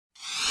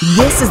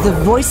This is the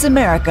Voice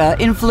America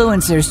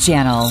Influencers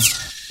Channel.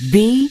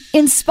 Be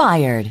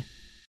inspired.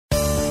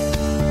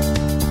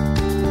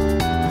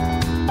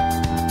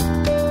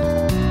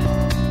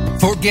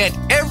 Forget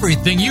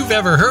everything you've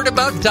ever heard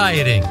about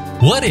dieting.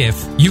 What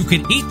if you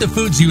could eat the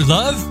foods you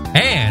love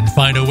and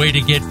find a way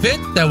to get fit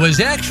that was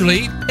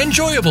actually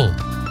enjoyable?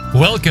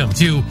 Welcome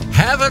to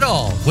Have It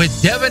All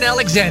with Devin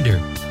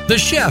Alexander. The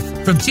chef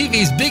from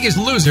TV's Biggest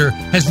Loser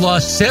has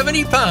lost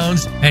 70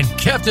 pounds and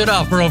kept it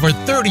off for over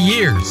 30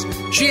 years.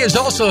 She has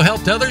also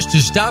helped others to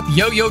stop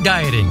yo-yo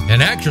dieting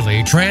and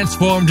actually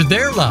transformed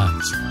their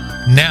lives.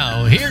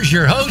 Now, here's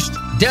your host,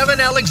 Devin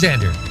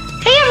Alexander.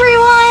 Hey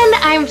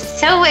everyone, I'm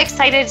so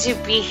excited to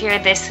be here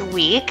this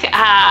week.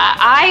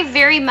 I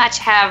very much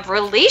have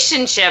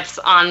relationships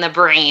on the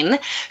brain,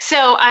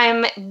 so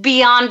I'm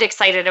beyond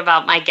excited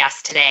about my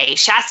guest today.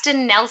 Shasta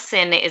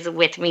Nelson is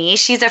with me.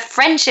 She's a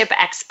friendship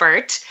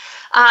expert.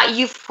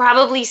 You've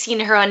probably seen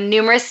her on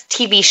numerous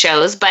TV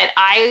shows, but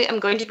I am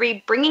going to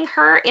be bringing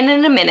her in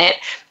a minute.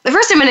 But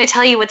first, I'm going to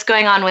tell you what's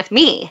going on with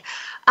me.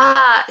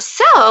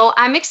 So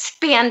I'm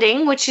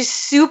expanding, which is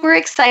super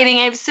exciting.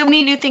 I have so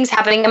many new things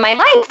happening in my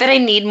life that I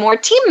need more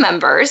team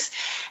members.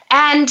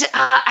 And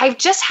I've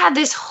just had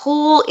this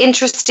whole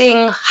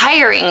interesting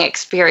hiring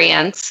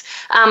experience.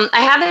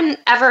 I haven't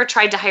ever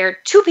tried to hire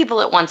two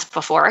people at once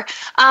before,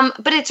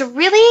 but it's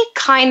really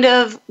kind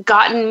of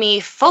gotten me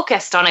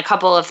focused on a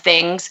couple of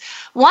things.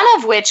 One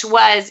of which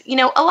was, a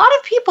lot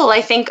of people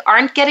I think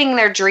aren't getting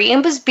their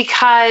dreams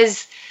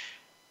because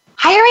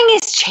hiring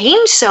has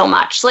changed so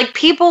much. Like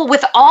people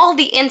with all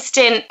the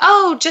instant,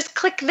 just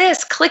click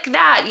this, click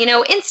that,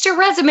 Insta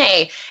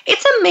resume.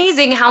 It's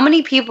amazing how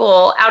many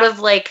people out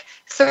of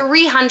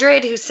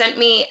 300 who sent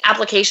me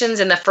applications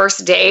in the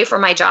first day for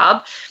my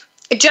job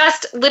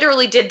just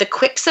literally did the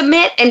quick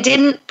submit and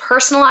didn't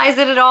personalize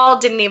it at all,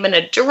 didn't even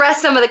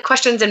address some of the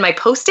questions in my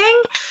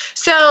posting.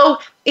 So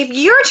if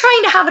you're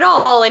trying to have it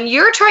all and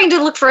you're trying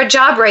to look for a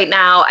job right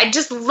now, I'd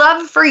just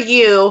love for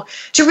you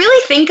to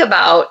really think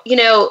about,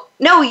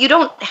 no, you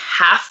don't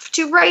have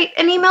to write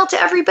an email to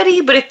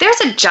everybody, but if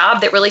there's a job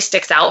that really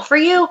sticks out for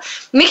you,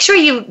 make sure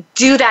you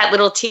do that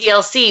little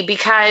TLC,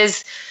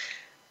 because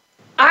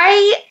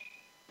I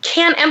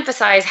can't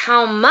emphasize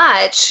how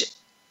much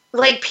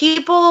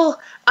people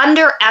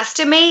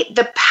underestimate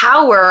the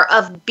power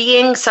of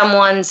being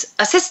someone's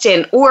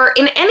assistant, or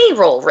in any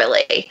role,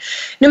 really.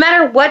 No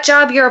matter what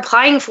job you're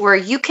applying for,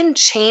 you can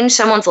change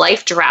someone's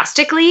life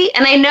drastically.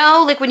 And I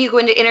know, when you go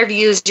into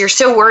interviews, you're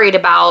so worried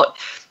about,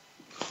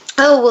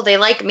 will they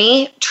like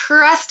me?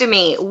 Trust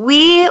me,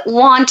 we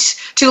want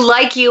to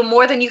like you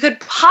more than you could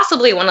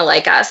possibly want to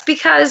like us,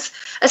 because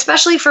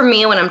especially for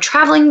me, when I'm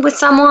traveling with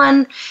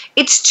someone,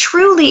 it's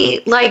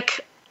truly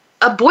like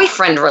a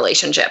boyfriend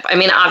relationship. I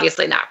mean,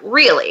 obviously not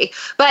really,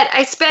 but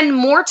I spend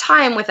more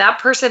time with that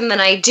person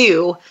than I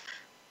do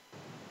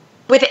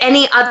with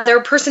any other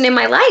person in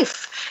my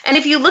life. And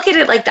if you look at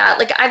it like that,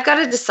 I've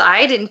got to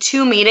decide in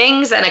 2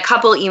 meetings and a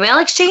couple email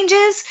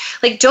exchanges,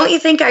 don't you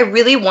think I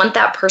really want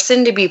that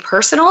person to be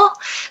personal?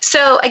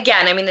 So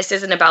again, this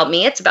isn't about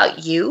me, it's about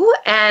you.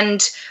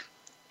 And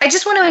I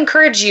just want to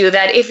encourage you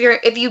that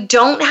if you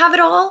don't have it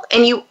all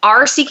and you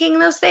are seeking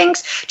those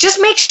things,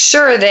 just make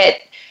sure that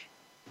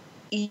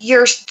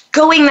you're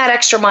going that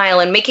extra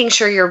mile and making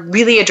sure you're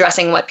really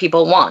addressing what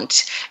people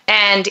want,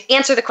 and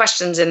answer the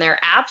questions in their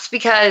apps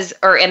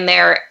in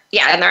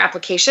their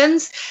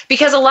applications,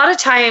 because a lot of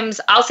times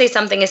I'll say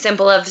something as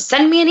simple as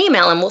send me an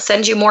email and we'll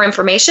send you more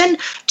information,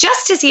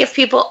 just to see if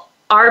people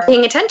are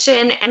paying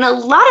attention. And a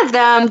lot of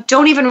them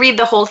don't even read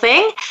the whole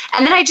thing.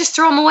 And then I just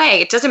throw them away.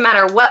 It doesn't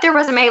matter what their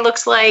resume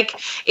looks like.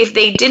 If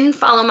they didn't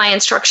follow my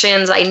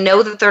instructions, I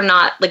know that they're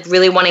not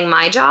really wanting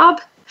my job,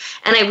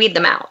 and I weed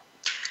them out.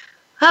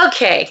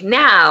 Okay,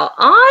 now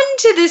on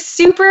to the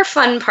super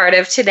fun part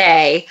of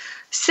today.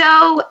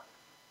 So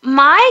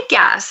my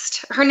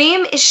guest, her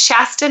name is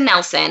Shasta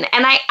Nelson,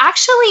 and I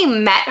actually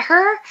met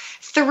her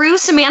through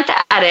Samantha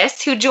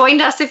Edis, who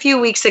joined us a few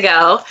weeks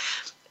ago.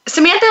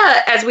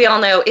 Samantha, as we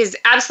all know, is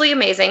absolutely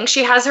amazing.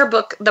 She has her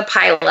book, The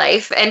Pie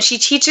Life, and she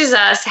teaches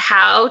us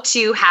how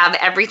to have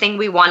everything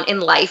we want in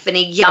life in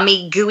a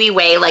yummy, gooey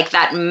way, like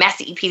that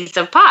messy piece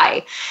of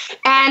pie.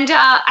 And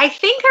I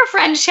think her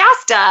friend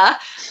Shasta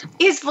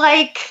is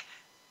I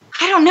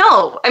don't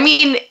know.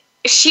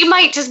 She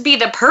might just be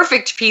the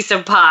perfect piece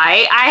of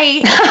pie.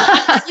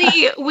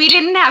 Honestly, we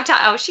didn't have time.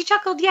 Oh, she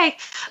chuckled. Yay.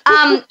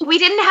 We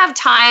didn't have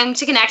time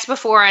to connect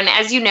before. And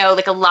as you know,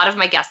 a lot of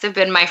my guests have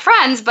been my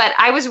friends, but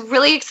I was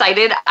really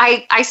excited.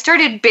 I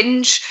started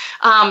binge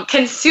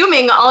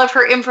consuming all of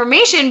her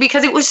information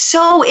because it was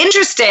so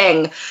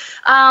interesting.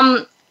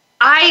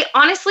 I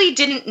honestly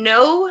didn't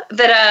know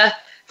that a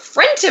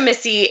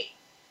frientimacy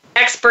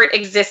expert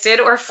existed,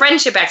 or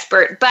friendship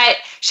expert, but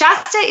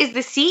Shasta is the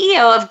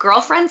CEO of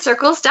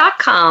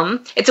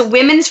girlfriendcircles.com. It's a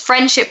women's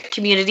friendship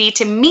community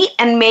to meet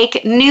and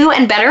make new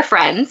and better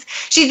friends.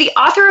 She's the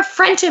author of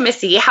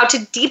Frientimacy, How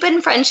to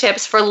Deepen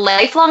Friendships for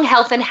Lifelong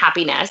Health and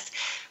Happiness.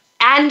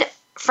 And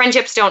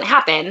friendships don't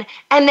happen.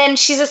 And then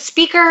she's a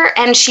speaker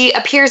and she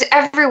appears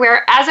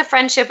everywhere as a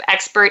friendship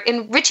expert,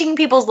 enriching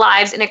people's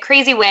lives in a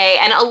crazy way.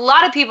 And a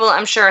lot of people,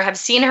 I'm sure, have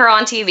seen her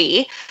on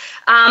TV.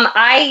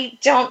 I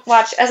don't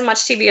watch as much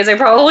TV as I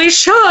probably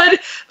should.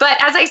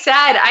 But as I said,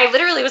 I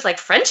literally was like,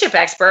 friendship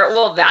expert?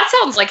 Well, that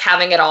sounds like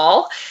having it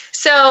all.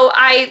 So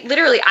I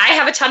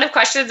have a ton of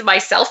questions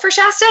myself for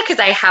Shasta because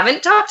I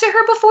haven't talked to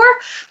her before.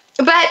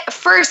 But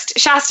first,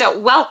 Shasta,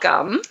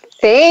 welcome.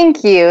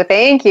 Thank you.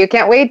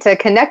 Can't wait to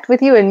connect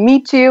with you and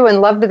meet you,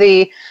 and love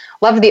the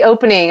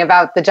opening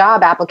about the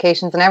job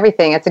applications and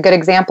everything. It's a good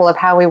example of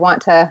how we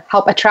want to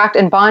help attract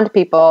and bond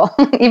people,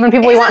 even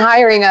people we want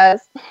hiring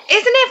us. Isn't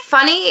it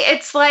funny?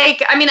 It's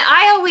like,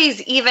 I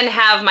always even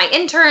have my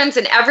interns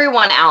and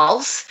everyone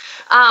else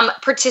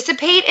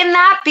participate in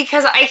that,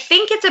 because I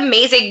think it's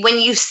amazing when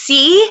you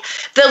see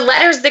the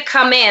letters that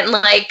come in,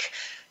 like,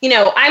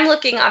 I'm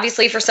looking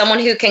obviously for someone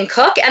who can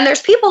cook, and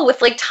there's people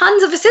with like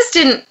tons of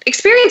assistant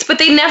experience, but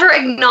they never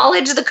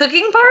acknowledge the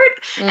cooking part.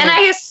 And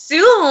I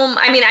assume,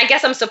 I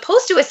guess I'm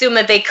supposed to assume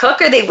that they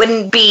cook or they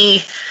wouldn't be,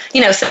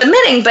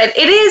 submitting, but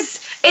it is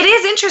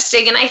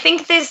interesting. And I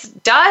think this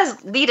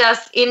does lead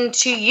us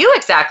into you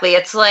exactly.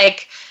 It's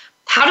like,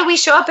 how do we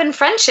show up in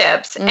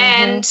friendships?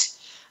 And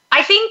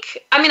I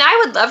think,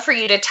 I would love for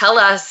you to tell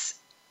us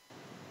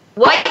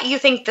what you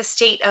think the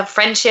state of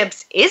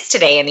friendships is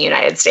today in the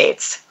United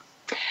States.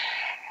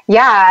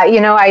 Yeah,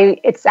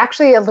 it's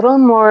actually a little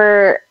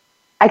more,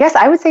 I guess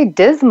I would say,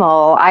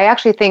 dismal. I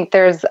actually think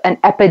there's an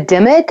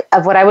epidemic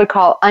of what I would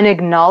call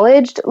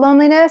unacknowledged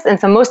loneliness. And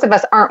so most of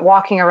us aren't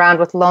walking around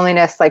with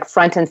loneliness like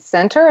front and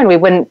center, and we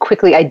wouldn't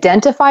quickly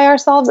identify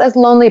ourselves as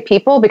lonely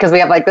people because we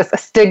have like this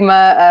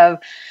stigma of,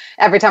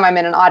 every time I'm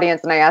in an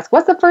audience and I ask,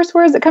 what's the first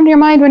words that come to your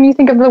mind when you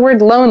think of the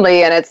word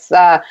lonely? And it's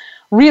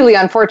really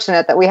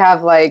unfortunate that we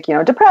have like,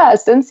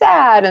 depressed and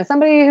sad and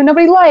somebody who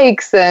nobody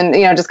likes, and,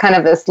 just kind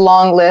of this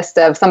long list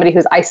of somebody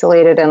who's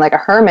isolated and like a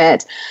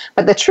hermit.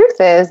 But the truth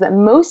is that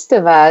most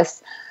of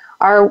us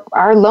are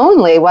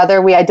lonely,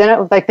 whether we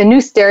identify, like the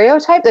new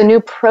stereotype, the new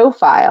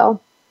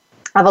profile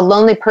of a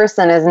lonely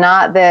person is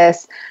not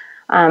this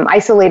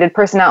isolated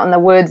person out in the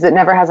woods that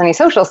never has any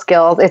social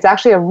skills. It's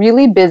actually a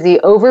really busy,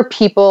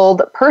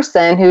 over-peopled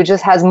person who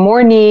just has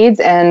more needs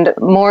and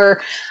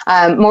more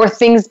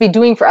things to be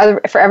doing for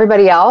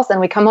everybody else. And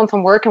we come home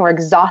from work and we're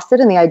exhausted,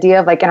 and the idea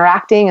of like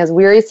interacting is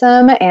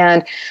wearisome,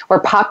 and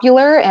we're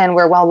popular and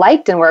we're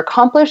well-liked and we're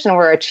accomplished and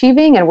we're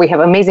achieving and we have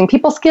amazing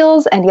people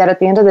skills. And yet at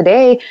the end of the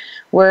day,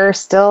 we're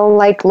still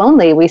like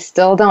lonely. We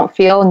still don't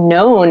feel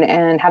known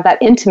and have that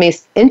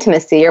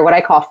intimacy, or what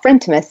I call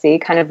friendtimacy,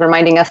 kind of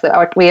reminding us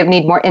that we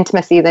need more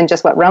intimacy than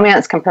just what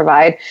romance can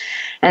provide.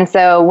 And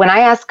so when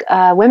I ask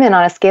women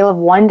on a scale of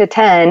 1 to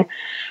 10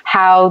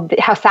 how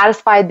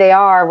satisfied they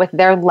are with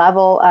their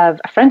level of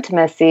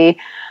friendtimacy,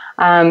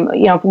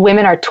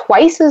 women are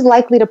twice as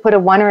likely to put a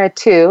 1 or a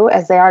 2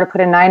 as they are to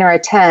put a 9 or a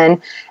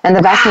 10. And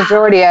the vast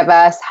majority of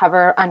us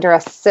hover under a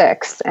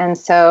 6. And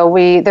so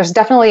there's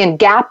definitely a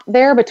gap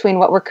there between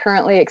what we're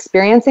currently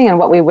experiencing and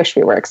what we wish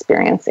we were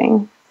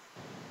experiencing.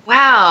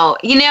 Wow.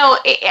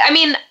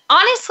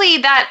 Honestly,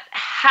 that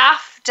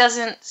half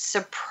doesn't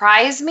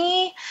surprise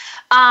me.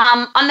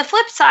 On the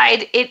flip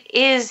side, it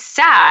is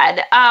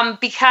sad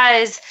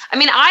because,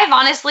 I've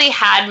honestly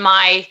had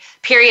my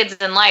periods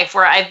in life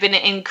where I've been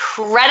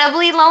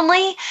incredibly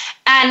lonely.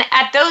 And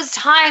at those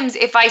times,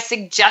 if I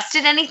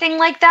suggested anything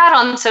like that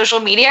on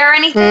social media or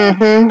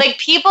anything, like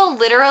people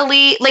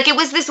literally, like it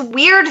was this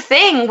weird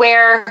thing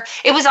where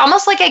it was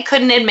almost like I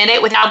couldn't admit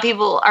it without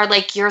people are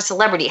like, you're a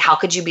celebrity. How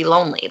could you be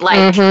lonely?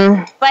 Like,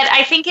 but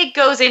I think it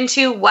goes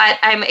into what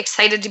I'm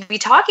excited to be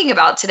talking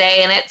about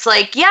today. And it's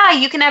like, yeah,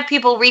 you can have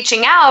people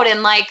reaching out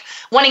and like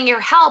wanting your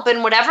help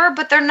and whatever,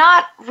 but they're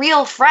not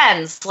real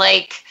friends.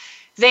 Like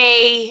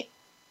they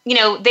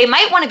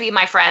might want to be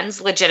my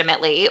friends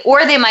legitimately,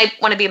 or they might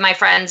want to be my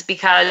friends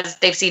because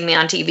they've seen me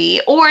on TV,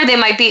 or they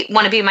might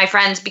want to be my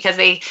friends because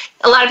a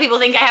lot of people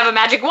think I have a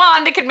magic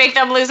wand that could make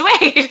them lose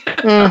weight.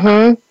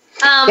 But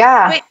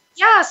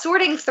yeah,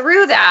 sorting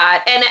through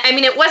that.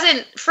 And it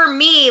wasn't for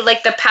me,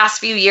 like the past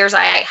few years,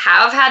 I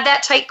have had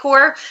that tight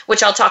core,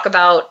 which I'll talk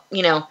about,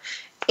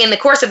 in the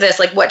course of this,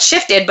 like what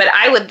shifted, but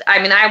I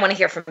want to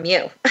hear from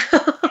you.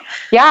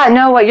 Yeah,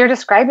 no, what you're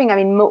describing,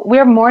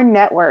 we're more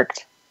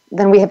networked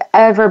than we have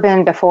ever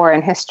been before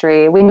in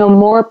history. We know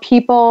more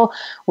people.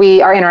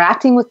 We are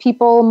interacting with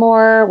people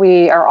more.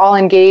 We are all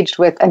engaged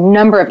with a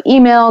number of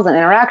emails and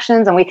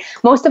interactions. And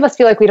most of us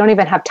feel like we don't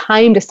even have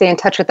time to stay in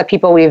touch with the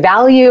people we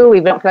value.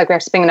 We don't feel like we're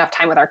spending enough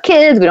time with our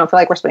kids. We don't feel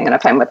like we're spending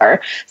enough time with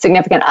our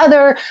significant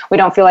other. We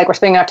don't feel like we're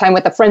spending enough time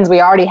with the friends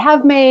we already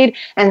have made.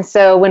 And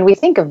so when we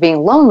think of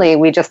being lonely,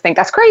 we just think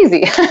that's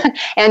crazy.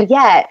 And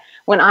yet,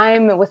 when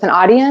I'm with an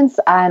audience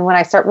and when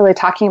I start really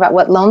talking about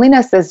what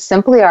loneliness is,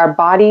 simply our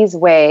body's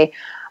way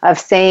of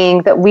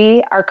saying that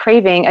we are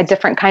craving a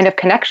different kind of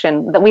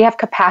connection, that we have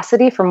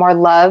capacity for more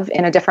love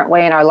in a different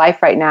way in our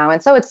life right now.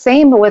 And so it's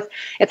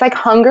like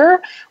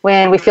hunger.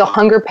 When we feel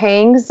hunger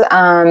pangs,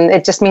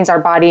 it just means our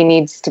body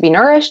needs to be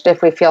nourished.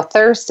 If we feel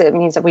thirst, it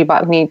means that we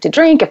need to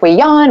drink. If we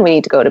yawn, we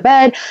need to go to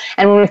bed.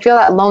 And when we feel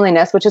that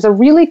loneliness, which is a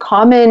really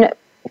common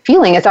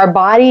feeling, it's our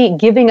body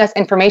giving us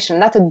information.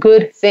 That's a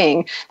good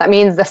thing. That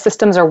means the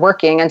systems are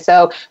working. And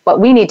so what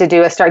we need to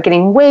do is start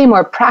getting way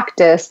more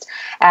practiced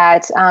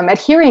at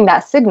hearing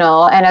that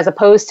signal, and as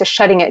opposed to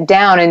shutting it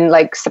down and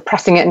like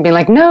suppressing it and being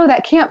like, no,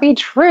 that can't be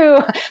true.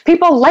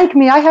 People like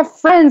me. I have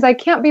friends. I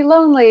can't be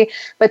lonely.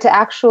 But to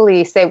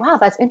actually say, wow,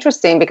 that's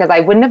interesting, because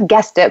I wouldn't have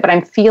guessed it, but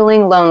I'm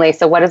feeling lonely.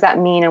 So what does that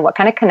mean? And what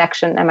kind of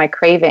connection am I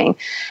craving?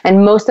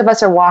 And most of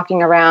us are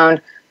walking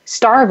around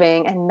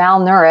starving and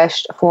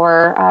malnourished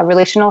for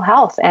relational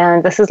health.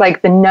 And this is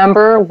like the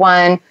number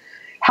one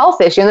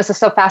health issue. And this is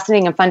so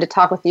fascinating and fun to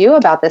talk with you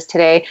about this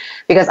today,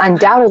 because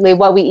undoubtedly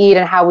what we eat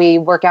and how we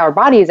work our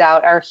bodies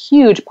out are a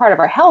huge part of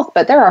our health.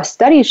 But there are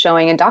studies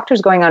showing, and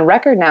doctors going on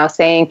record now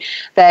saying,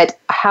 that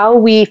how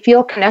we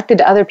feel connected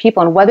to other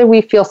people and whether we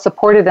feel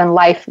supported in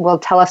life will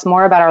tell us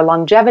more about our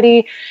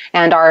longevity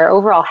and our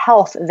overall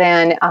health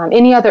than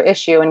any other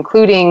issue,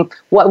 including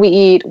what we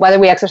eat, whether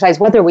we exercise,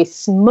 whether we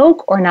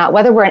smoke or not,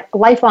 whether we're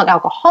lifelong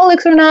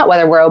alcoholics or not,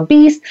 whether we're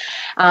obese.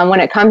 When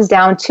it comes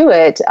down to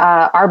it,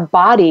 our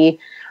body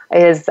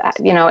is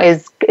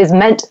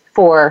meant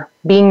for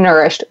being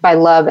nourished by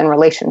love and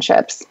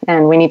relationships,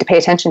 and we need to pay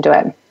attention to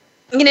it.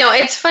 You know,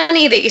 it's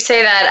funny that you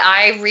say that.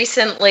 I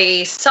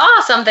recently saw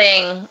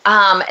something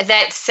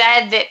that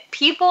said that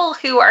people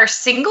who are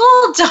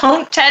single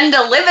don't tend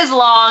to live as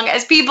long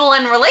as people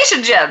in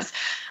relationships.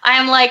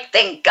 I'm like,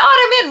 thank God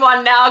I'm in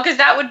one now, because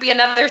that would be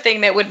another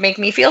thing that would make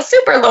me feel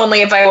super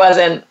lonely if I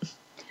wasn't.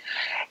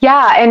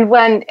 Yeah, and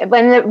when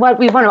what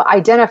we want to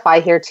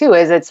identify here too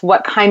is it's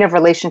what kind of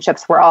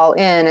relationships we're all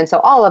in. And so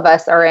all of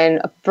us are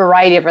in a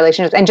variety of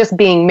relationships, and just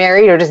being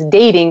married or just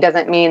dating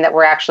doesn't mean that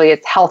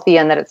it's healthy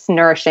and that it's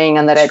nourishing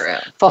and that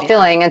it's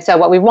fulfilling. Yeah. And so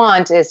what we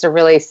want is to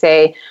really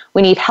say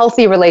we need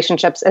healthy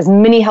relationships, as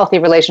many healthy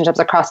relationships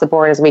across the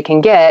board as we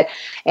can get.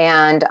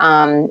 And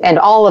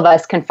all of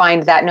us can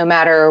find that no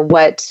matter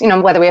what,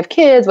 whether we have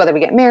kids, whether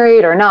we get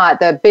married or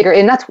not,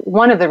 and that's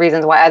one of the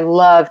reasons why I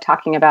love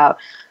talking about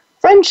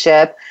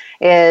friendship,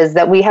 is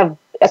that we have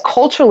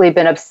culturally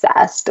been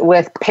obsessed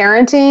with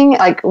parenting.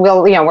 Like,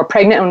 we're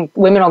pregnant and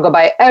women will go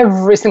buy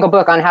every single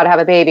book on how to have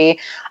a baby.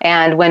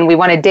 And when we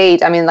want to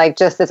date,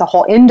 just it's a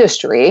whole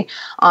industry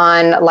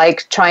on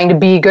like trying to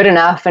be good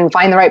enough and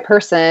find the right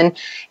person.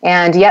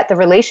 And yet the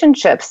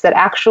relationships that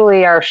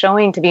actually are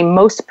showing to be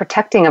most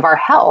protecting of our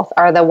health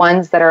are the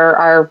ones that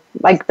are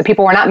like the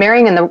people we're not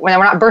marrying and when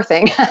we're not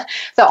birthing.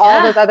 So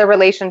all those other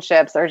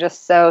relationships are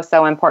just so,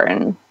 so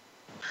important.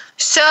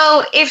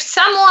 So if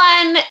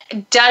someone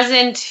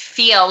doesn't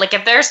feel like,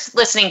 if they're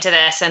listening to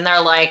this and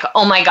they're like,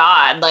 oh my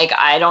God, like,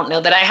 I don't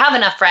know that I have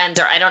enough friends,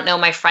 or I don't know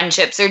my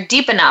friendships are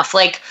deep enough,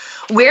 like,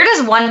 where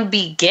does one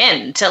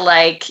begin to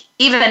like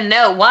even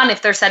know, one,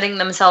 if they're setting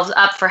themselves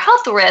up for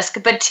health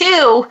risk, but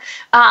two,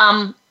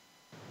 even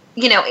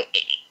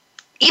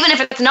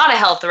if it's not a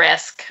health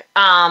risk,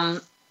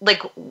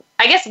 like,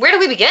 I guess, where do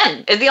we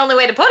begin is the only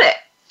way to put it.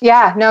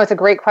 Yeah, no, it's a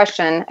great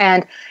question.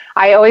 And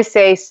I always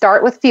say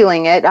start with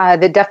feeling it.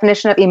 The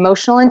definition of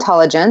emotional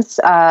intelligence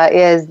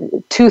is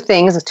two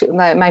things.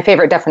 My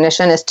favorite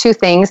definition is two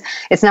things.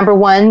 It's number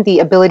one, the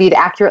ability to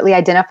accurately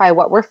identify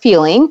what we're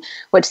feeling,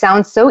 which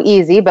sounds so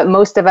easy, but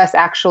most of us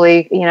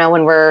actually,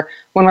 when we're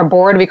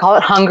bored, we call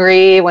it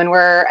hungry. When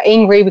we're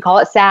angry, we call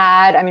it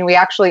sad. We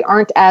actually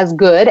aren't as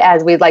good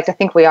as we'd like to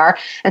think we are.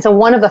 And so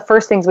one of the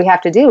first things we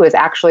have to do is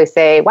actually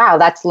say, wow,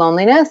 that's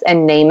loneliness,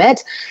 and name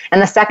it. And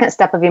the second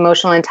step of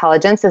emotional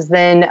intelligence is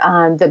then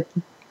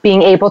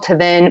being able to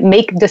then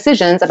make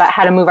decisions about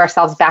how to move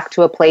ourselves back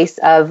to a place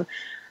of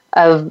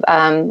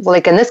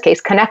like in this case,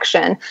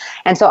 connection.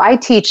 And so I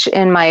teach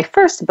in my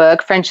first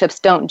book, Friendships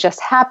Don't Just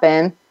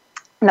Happen,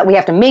 that we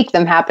have to make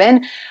them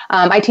happen.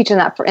 I teach in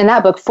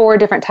that book 4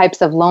 different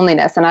types of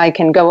loneliness, and I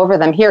can go over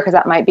them here because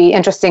that might be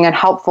interesting and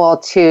helpful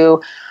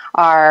to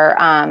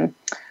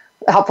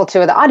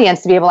the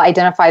audience to be able to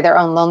identify their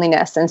own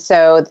loneliness. And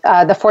so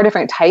the 4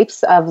 different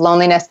types of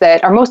loneliness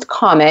that are most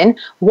common,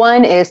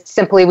 one is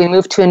simply we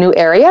move to a new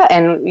area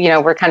and,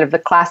 we're kind of the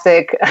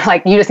classic,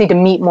 like, you just need to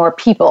meet more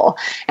people.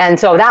 And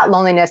so that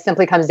loneliness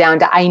simply comes down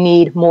to I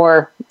need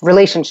more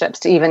relationships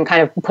to even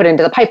kind of put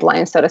into the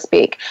pipeline, so to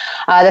speak.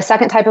 The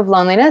second type of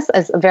loneliness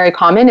is very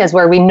common, is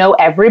where we know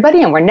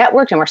everybody and we're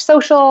networked and we're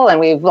social and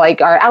we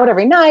are out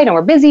every night and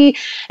we're busy.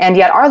 And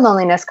yet our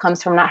loneliness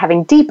comes from not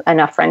having deep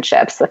enough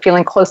friendships, so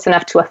feeling close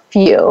enough to a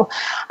few.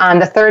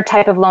 The third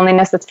type of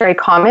loneliness that's very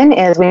common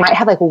is we might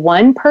have like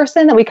one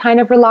person that we kind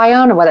of rely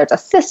on, or whether it's a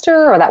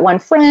sister or that one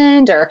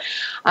friend,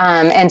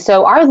 and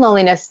so our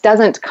loneliness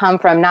doesn't come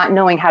from not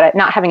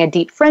having a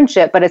deep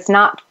friendship, but it's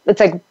not it's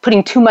like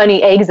putting too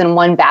many eggs in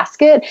one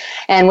basket.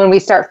 And when we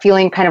start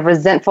feeling kind of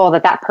resentful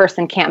that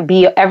person can't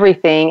be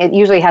everything, it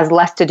usually has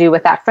less to do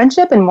with that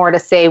friendship and more to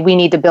say we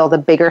need to build a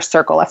bigger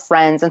circle of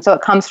friends. And so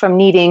it comes from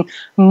needing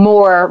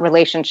more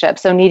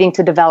relationships. So needing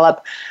to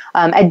develop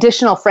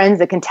additional friends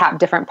that can tap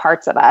different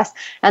parts of us.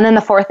 And then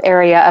the fourth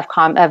area of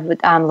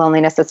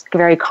loneliness that's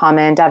very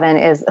common, Devin,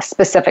 is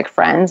specific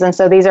friends. And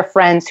so these are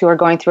friends who are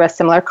going through a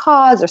similar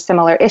cause or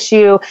similar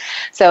issue.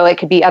 So it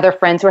could be other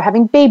friends who are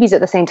having babies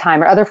at the same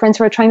time, or other friends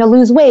who are trying to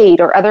lose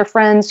weight, or other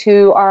friends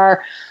who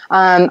are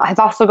I've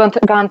also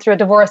gone through a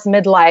divorce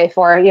midlife,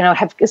 or,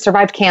 have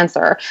survived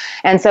cancer.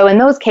 And so in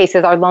those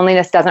cases, our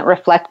loneliness doesn't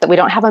reflect that we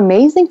don't have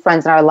amazing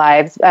friends in our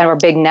lives or a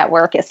big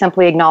network. It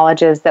simply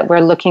acknowledges that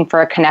we're looking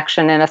for a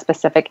connection in a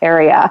specific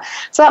area.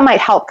 So that might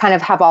help kind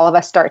of have all of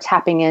us start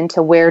tapping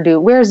into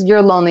where's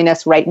your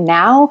loneliness right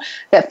now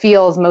that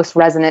feels most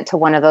resonant to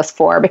one of those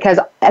four, because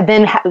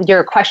then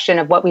your question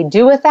of what we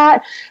do with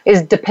that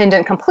is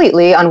dependent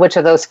completely on which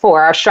of those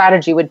four. Our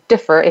strategy would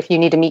differ if you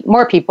need to meet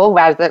more people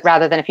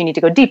rather than if you need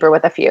to go deeper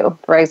with a few,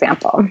 for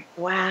example.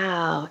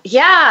 Wow.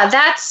 Yeah,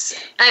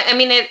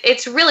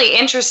 it's really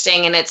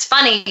interesting, and it's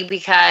funny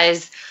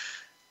because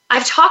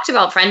I've talked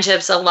about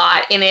friendships a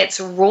lot in its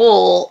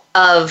role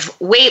of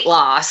weight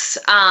loss,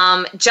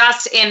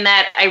 just in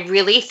that I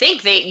really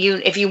think that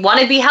if you want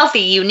to be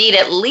healthy, you need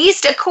at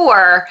least a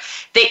core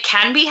that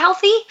can be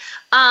healthy.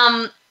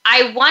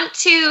 I want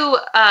to,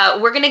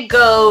 we're going to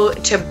go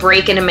to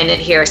break in a minute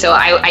here. So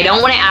I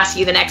don't want to ask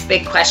you the next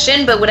big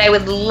question, but what I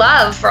would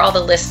love for all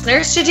the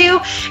listeners to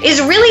do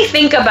is really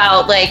think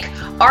about,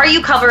 are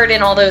you covered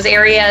in all those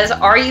areas?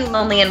 Are you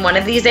lonely in one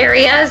of these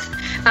areas?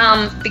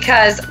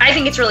 Because I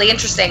think it's really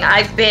interesting.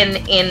 I've been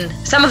in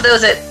some of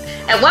those at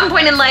one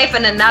point in life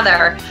and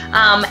another.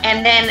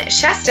 And then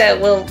Shasta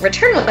will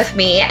return with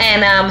me,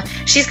 and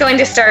she's going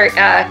to start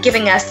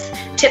giving us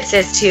tips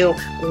as to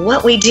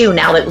what we do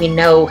now that we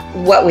know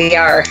what we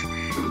are.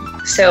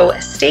 So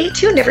stay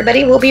tuned,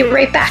 everybody. We'll be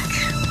right back.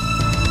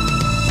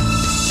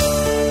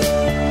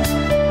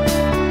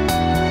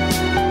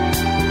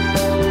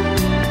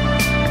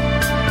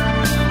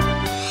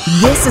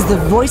 This is the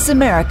Voice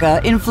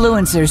America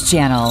Influencers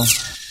Channel.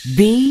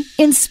 Be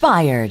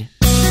inspired.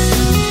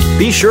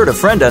 Be sure to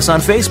friend us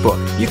on Facebook.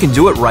 You can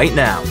do it right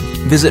now.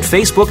 Visit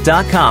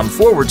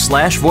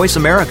Facebook.com/Voice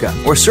America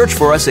or search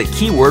for us at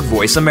keyword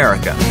Voice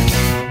America.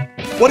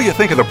 What do you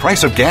think of the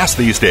price of gas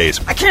these days?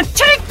 I can't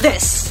take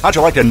this! How'd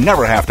you like to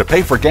never have to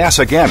pay for gas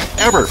again,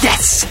 ever?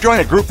 Yes!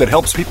 Join a group that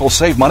helps people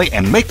save money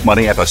and make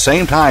money at the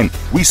same time.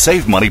 We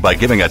save money by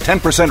giving a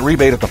 10%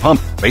 rebate at the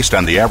pump. Based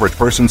on the average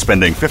person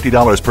spending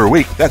 $50 per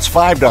week, that's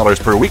 $5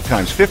 per week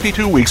times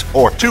 52 weeks,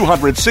 or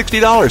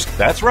 $260.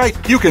 That's right.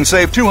 You can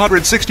save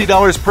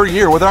 $260 per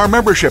year with our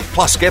membership,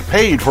 plus get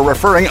paid for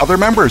referring other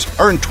members.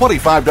 Earn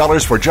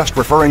 $25 for just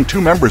referring 2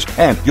 members,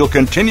 and you'll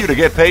continue to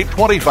get paid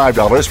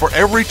 $25 for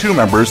every 2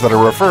 members that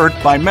are referred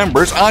by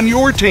members on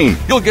your team.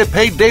 You'll get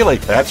paid daily.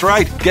 That's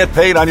right. Get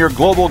paid on your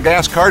Global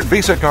Gas Card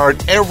Visa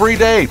card every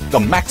day. The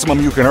maximum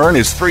you can earn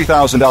is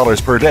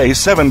 $3,000 per day,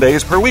 7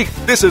 days per week.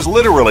 This is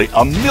literally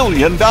a $1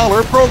 million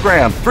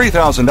program.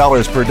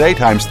 $3,000 per day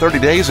times 30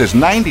 days is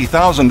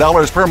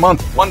 $90,000 per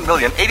month.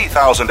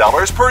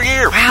 $1,080,000 per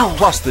year. Wow.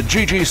 Plus, the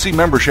GGC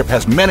membership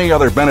has many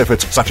other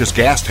benefits, such as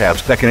gas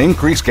tabs that can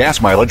increase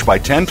gas mileage by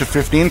 10 to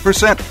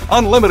 15%,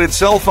 unlimited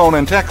cell phone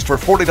and text for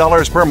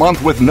 $40 per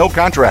month with no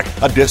contract,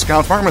 a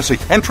discount pharmacy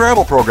and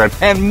travel program,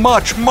 and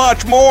much,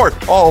 much more.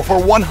 All for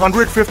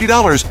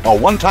 $150, a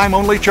one-time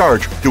only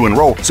charge. To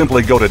enroll,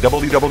 simply go to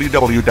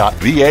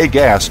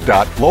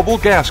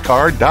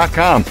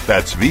www.vagas.globalgascard.com.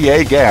 That's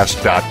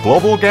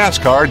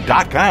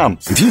vagas.globalgascard.com.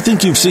 If you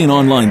think you've seen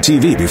online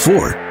TV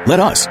before, let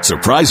us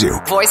surprise you.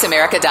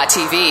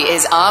 VoiceAmerica.tv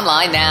is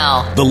online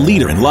now. The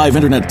leader in live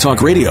internet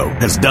talk radio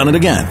has done it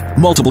again.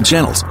 Multiple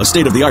channels, a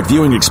state-of-the-art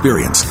viewing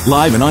experience,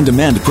 live and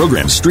on-demand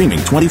programs streaming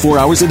 24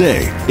 hours a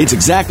day. It's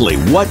exactly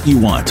what you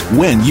want,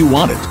 when you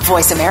want it.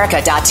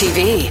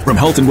 VoiceAmerica.tv. From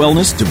health and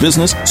wellness to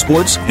business,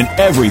 sports, and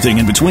everything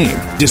in between.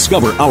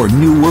 Discover our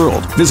new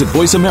world. Visit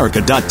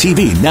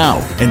VoiceAmerica.tv now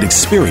and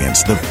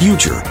experience the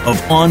future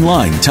of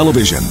online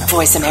television.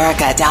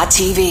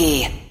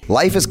 VoiceAmerica.tv.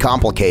 Life is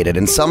complicated,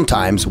 and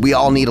sometimes we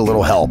all need a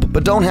little help,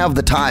 but don't have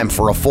the time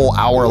for a full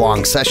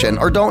hour-long session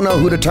or don't know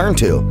who to turn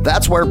to.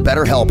 That's where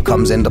BetterHelp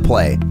comes into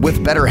play.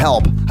 With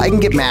BetterHelp, I can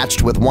get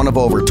matched with one of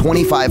over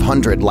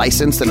 2,500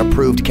 licensed and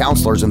approved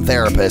counselors and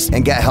therapists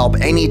and get help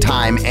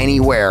anytime,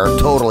 anywhere,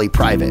 totally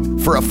private.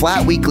 For a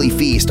flat weekly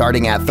fee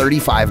starting at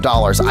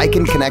 $35, I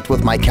can connect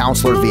with my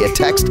counselor via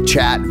text,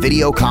 chat,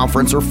 video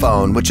conference, or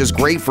phone, which is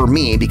great for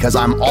me because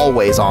I'm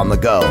always on the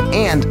go.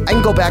 And I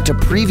can go back to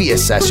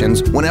previous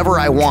sessions whenever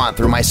I want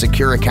through my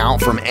secure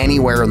account from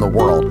anywhere in the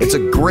world. It's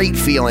a great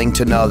feeling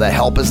to know that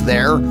help is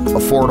there,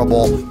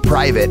 affordable,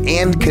 private,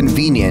 and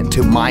convenient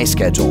to my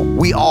schedule.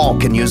 We all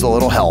can use a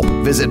little help.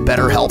 Visit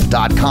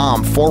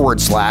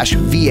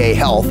betterhelp.com/VA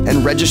Health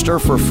and register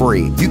for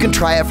free. You can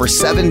try it for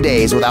 7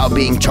 days without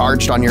being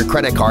charged on your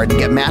credit card and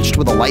get matched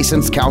with a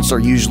licensed counselor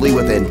usually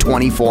within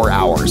 24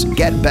 hours.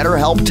 Get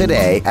BetterHelp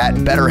today at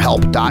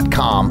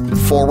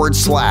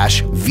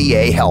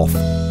betterhelp.com/VA Health.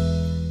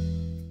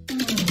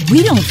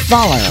 We don't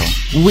follow,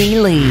 we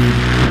lead.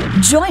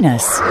 Join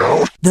us,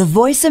 the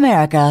Voice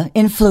America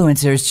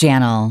Influencers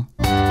Channel.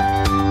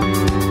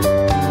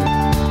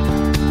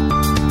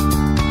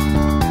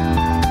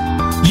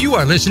 You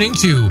are listening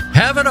to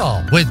Have It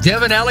All with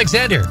Devin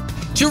Alexander.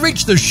 To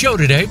reach the show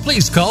today,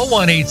 please call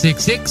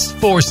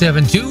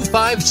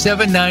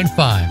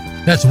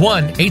 1-866-472-5795. That's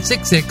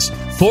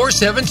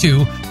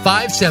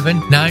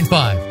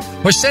 1-866-472-5795.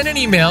 Or send an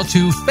email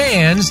to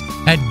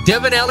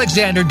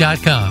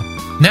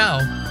fans@devinalexander.com. Now,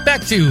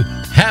 back to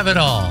Have It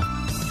All.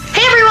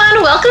 Hey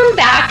everyone, welcome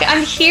back.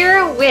 I'm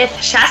here with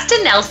Shasta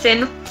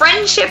Nelson,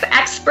 friendship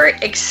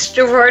expert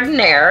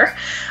extraordinaire.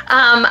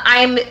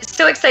 I'm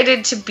so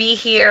excited to be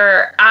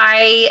here.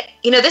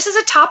 This is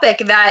a topic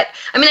that,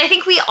 I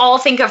think we all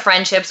think of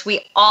friendships.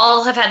 We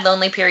all have had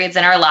lonely periods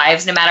in our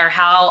lives, no matter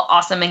how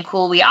awesome and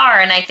cool we are.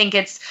 And I think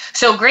it's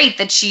so great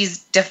that she's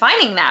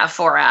defining that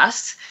for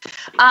us.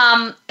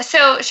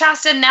 So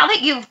Shasta, now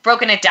that you've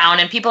broken it down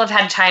and people have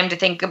had time to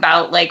think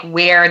about like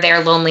where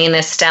their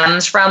loneliness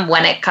stems from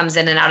when it comes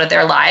in and out of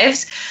their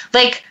lives,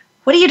 like,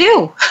 what do you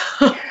do?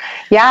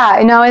 Yeah,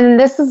 and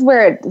this is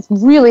where it's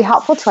really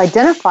helpful to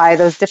identify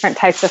those different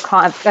types of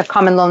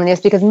common loneliness,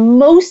 because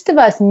most of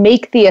us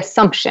make the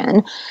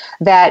assumption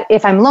that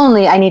if I'm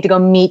lonely, I need to go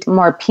meet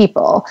more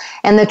people.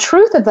 And the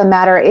truth of the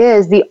matter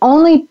is,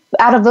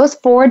 out of those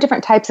 4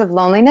 different types of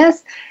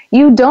loneliness,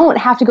 you don't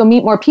have to go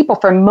meet more people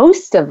for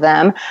most of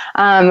them.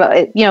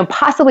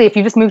 Possibly if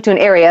you just move to an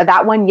area,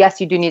 that one, yes,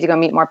 you do need to go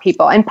meet more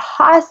people. And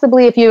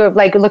possibly if you're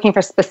like looking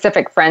for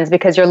specific friends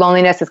because your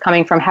loneliness is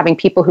coming from having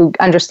people who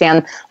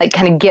understand, like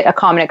kind of get a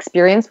common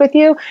experience with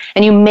you,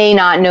 and you may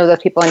not know those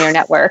people in your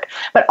network.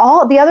 But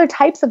all the other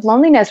types of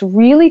loneliness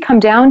really come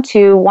down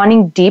to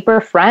wanting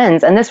deeper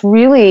friends. And this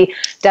really,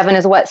 Devin,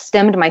 is what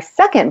stemmed my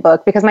second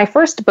book, because my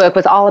first book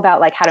was all about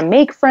like how to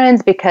make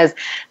friends, because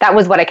that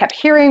was what I kept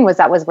hearing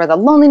that was where the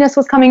loneliness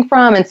was coming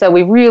from. And so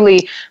we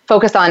really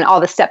focused on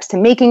all the steps to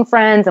making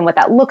friends and what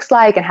that looks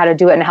like and how to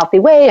do it in a healthy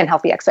way and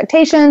healthy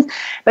expectations.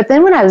 But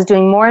then when I was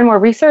doing more and more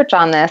research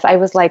on this, I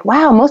was like,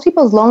 wow, most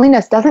people's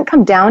loneliness doesn't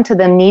come down to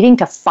them needing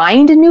to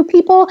find new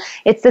people.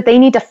 It's that they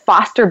need to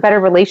foster better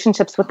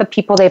relationships with the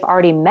people they've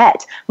already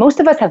met. Most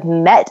of us have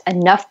met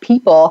enough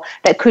people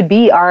that could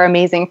be our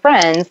amazing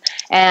friends.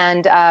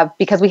 And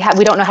because we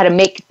don't know how to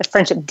make the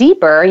friendship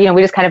deeper,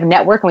 we just kind of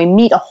network and we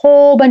meet a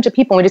whole bunch of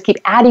people and we just keep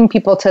adding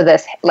people to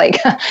this like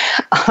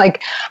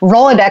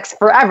Rolodex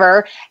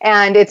forever.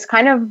 And it's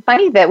kind of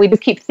funny that we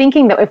just keep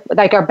thinking that if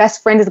our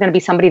best friend is going to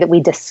be somebody that we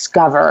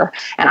discover.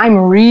 And I'm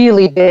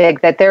really big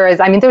that there's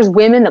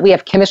women that we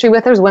have chemistry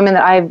with. There's women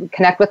that I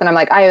connect with and I'm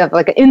like, I have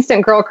like an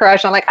instant girl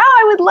crush. I'm like, oh,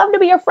 I would love to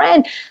be your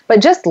friend.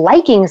 But just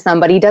liking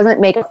somebody doesn't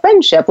make a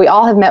friendship. We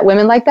all have met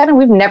women like that and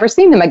we've never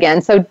seen them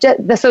again. So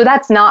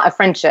that's not a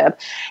friendship.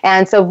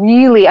 And so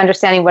really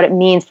understanding what it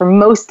means for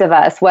most of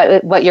us,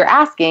 what you're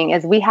asking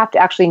is we have to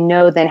actually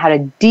know then how to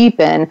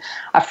deepen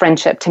a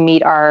friendship to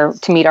meet our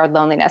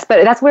loneliness.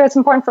 But that's where it's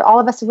important for all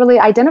of us to really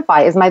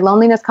identify, is my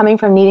loneliness coming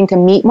from needing to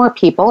meet more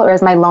people, or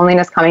is my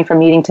loneliness coming from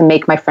needing to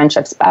make my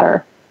friendships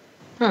better?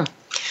 For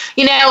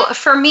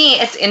me,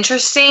 it's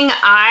interesting.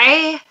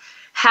 I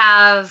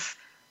have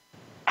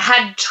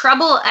had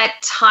trouble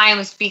at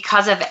times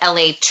because of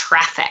LA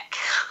traffic.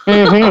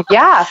 Mm-hmm.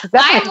 Yeah,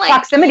 definitely.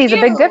 Proximity is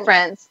a big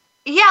difference.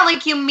 Yeah,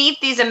 like you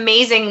meet these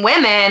amazing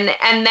women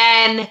and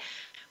then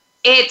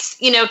it's,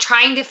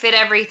 trying to fit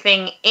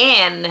everything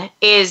in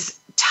is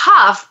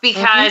tough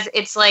because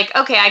it's like,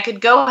 okay, I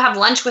could go have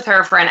lunch with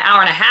her for an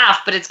hour and a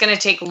half, but it's going to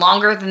take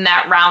longer than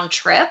that round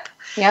trip.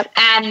 Yep.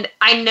 And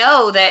I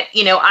know that,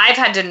 I've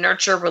had to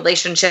nurture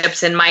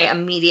relationships in my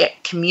immediate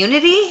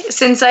community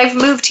since I've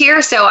moved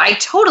here. So I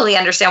totally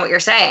understand what you're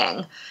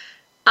saying.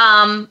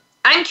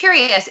 I'm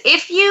curious,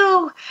 if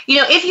you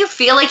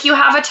feel like you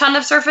have a ton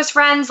of surface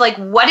friends, like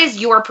what is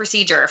your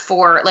procedure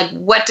for, like,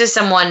 what does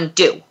someone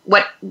do?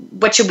 What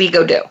should we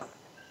go do?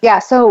 Yeah.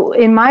 So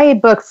in my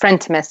book,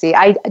 Friendtimacy,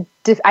 I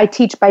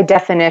teach by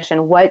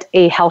definition what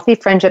a healthy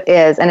friendship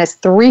is, and it's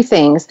 3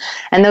 things.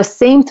 And those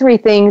same 3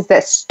 things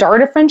that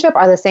start a friendship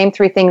are the same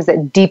 3 things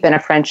that deepen a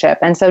friendship.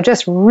 And so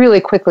just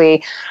really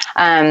quickly,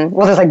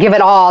 we'll just give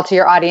it all to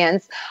your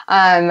audience.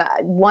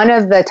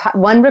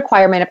 One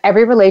requirement of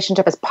every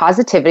relationship is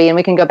positivity, and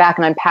we can go back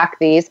and unpack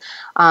these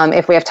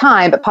if we have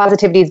time. But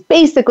positivity is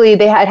basically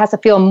it has to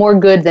feel more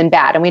good than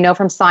bad. And we know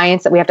from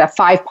science that we have to have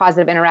 5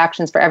 positive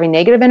interactions for every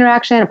negative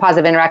interaction. And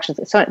positive interactions,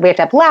 so we have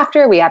to have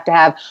laughter, we have to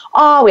have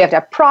awe, we have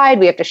have to have pride.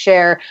 We have to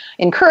share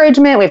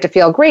encouragement. We have to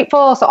feel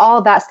grateful. So all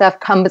of that stuff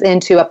comes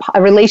into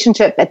a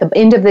relationship at the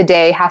end of the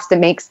day has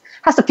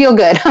to feel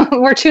good.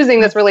 We're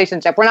choosing this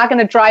relationship. We're not going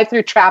to drive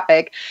through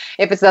traffic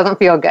if it doesn't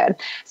feel good.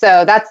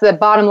 So that's the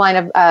bottom line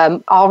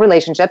of all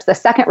relationships. The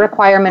second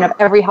requirement of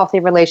every healthy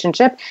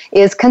relationship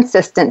is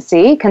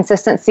consistency.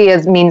 Consistency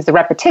means the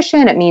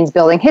repetition. It means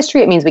building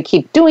history. It means we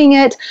keep doing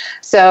it.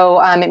 So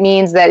it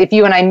means that if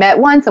you and I met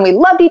once and we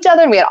loved each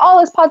other and we had all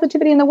this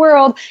positivity in the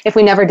world, if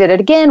we never did it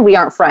again, we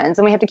aren't friends.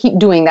 And we have to keep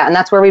doing that. And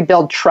that's where we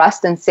build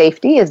trust and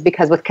safety, is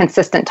because with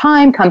consistent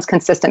time comes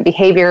consistent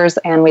behaviors,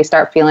 and we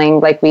start feeling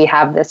like we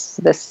have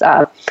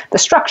the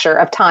structure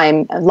of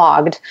time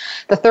logged.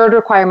 The third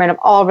requirement of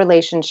all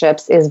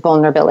relationships is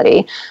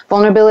vulnerability.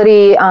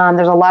 Vulnerability,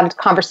 there's a lot of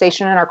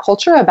conversation in our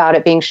culture about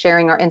it being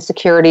sharing our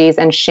insecurities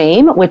and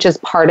shame, which is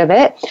part of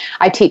it.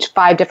 I teach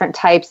 5 different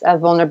types of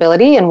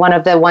vulnerability, and one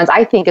of the ones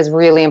I think is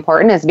really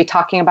important is to be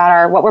talking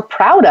about what we're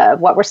proud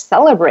of, what we're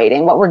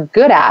celebrating, what we're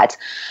good at.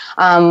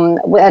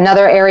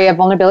 Another area of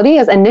vulnerability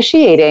is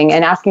initiating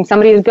and asking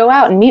somebody to go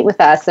out and meet with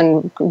us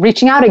and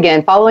reaching out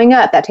again, following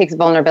up. That takes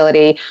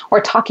vulnerability.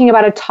 Or talking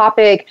about a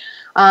topic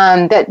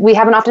that we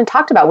haven't often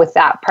talked about with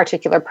that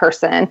particular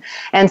person.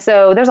 And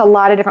so there's a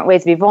lot of different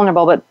ways to be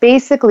vulnerable, but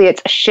basically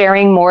it's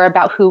sharing more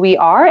about who we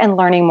are and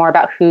learning more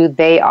about who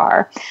they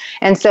are.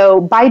 And so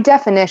by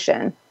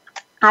definition,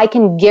 I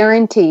can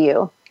guarantee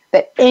you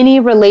that any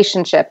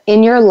relationship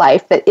in your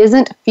life that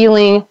isn't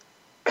feeling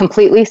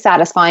completely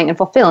satisfying and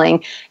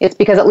fulfilling, it's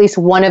because at least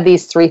one of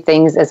these 3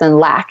 things is in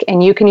lack.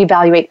 And you can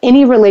evaluate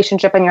any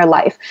relationship in your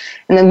life,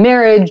 in the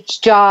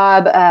marriage,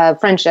 job,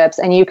 friendships,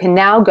 and you can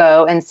now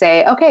go and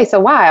say, okay, so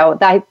wow,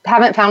 I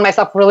haven't found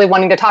myself really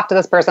wanting to talk to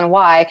this person.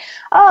 Why?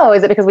 Oh,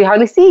 is it because we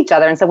hardly see each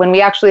other? And so when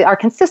we actually, our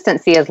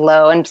consistency is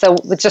low, and so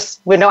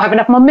we don't have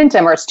enough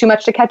momentum, or it's too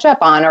much to catch up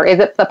on, or is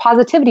it the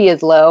positivity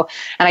is low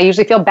and I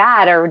usually feel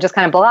bad or just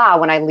kind of blah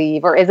when I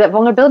leave, or is it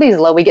vulnerability is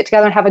low? We get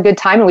together and have a good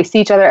time and we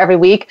see each other every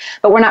week,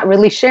 but we're not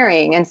really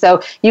sharing. And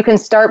so you can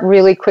start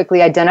really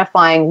quickly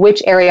identifying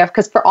which area,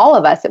 because for all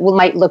of us, it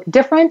might look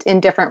different in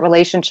different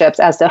relationships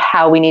as to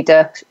how we need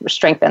to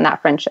strengthen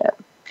that friendship.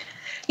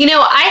 You know,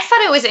 I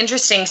thought it was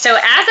interesting. So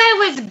as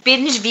I was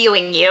binge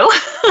viewing you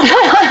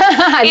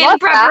in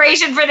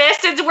preparation for this,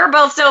 since we're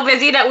both so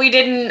busy that we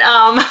didn't,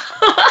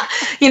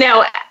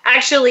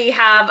 actually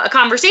have a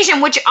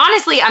conversation, which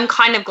honestly, I'm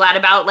kind of glad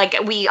about. Like,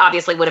 we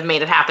obviously would have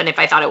made it happen if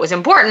I thought it was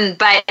important,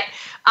 but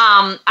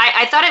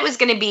I thought it was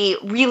going to be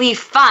really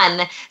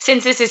fun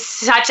since this is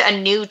such a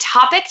new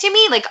topic to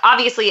me. Like,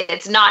 obviously,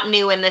 it's not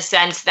new in the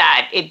sense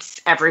that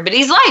it's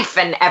everybody's life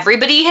and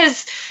everybody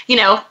has,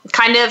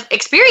 kind of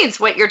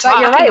experienced what you're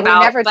talking about. We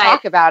never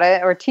talk about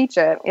it or teach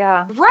it.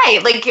 Yeah.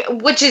 Right. Like,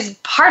 which is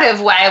part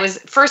of why I was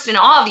first in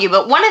awe of you.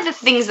 But one of the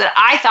things that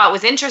I thought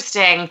was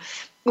interesting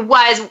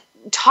was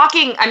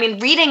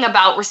reading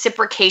about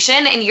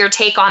reciprocation and your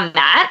take on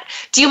that.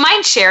 Do you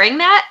mind sharing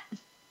that?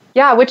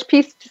 Yeah. Which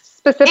piece?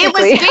 Specifically. It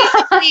was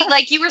basically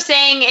like you were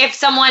saying,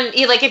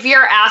 if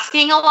you're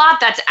asking a lot,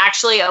 that's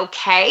actually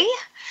okay.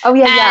 Oh,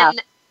 yeah.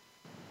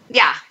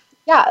 Yeah.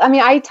 Yeah, I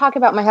mean, I talk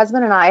about my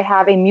husband and I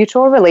have a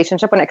mutual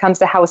relationship when it comes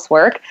to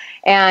housework,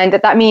 and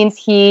that means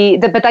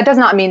but that does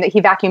not mean that he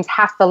vacuums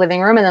half the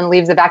living room and then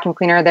leaves the vacuum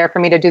cleaner there for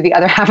me to do the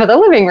other half of the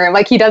living room.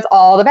 Like, he does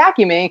all the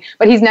vacuuming,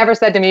 but he's never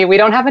said to me, we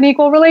don't have an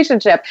equal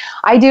relationship.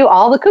 I do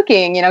all the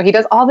cooking, he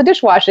does all the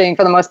dishwashing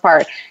for the most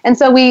part. And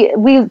so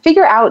we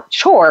figure out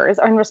chores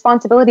and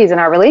responsibilities in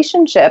our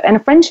relationship, and a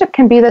friendship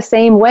can be the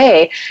same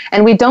way.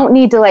 And we don't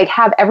need to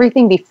have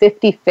everything be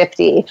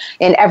 50-50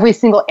 in every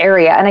single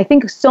area. And I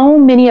think so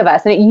many of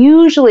us, and it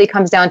usually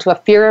comes down to a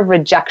fear of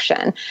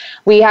rejection.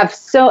 We have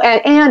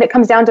and it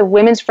comes down to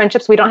women's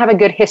friendships. We don't have a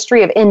good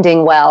history of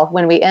ending well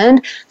when we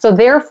end. So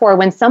therefore,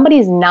 when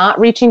somebody's not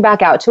reaching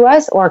back out to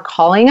us or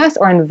calling us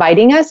or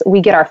inviting us, we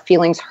get our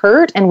feelings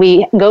hurt, and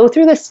we go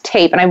through this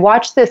tape. And I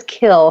watch this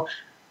kill.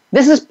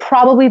 This is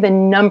probably the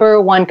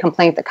number one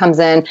complaint that comes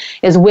in,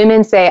 is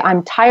women say,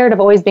 I'm tired of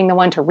always being the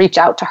one to reach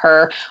out to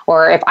her,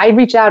 or if I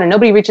reach out and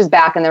nobody reaches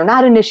back and they're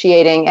not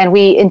initiating, and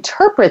we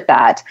interpret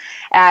that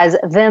as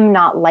them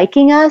not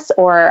liking us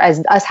or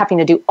as us having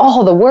to do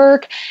all the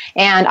work.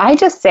 And I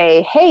just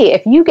say, hey,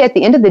 if you get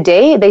the end of the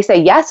day, they say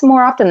yes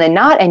more often than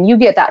not, and you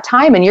get that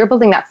time and you're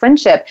building that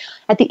friendship,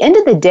 at the end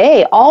of the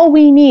day, all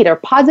we need are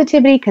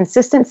positivity,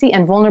 consistency,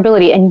 and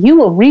vulnerability, and you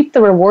will reap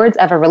the rewards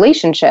of a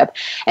relationship.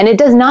 And it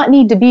does not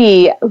need to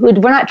be, we're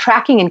not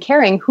tracking and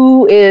caring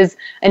who is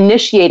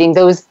initiating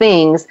those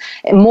things,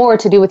 more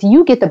to do with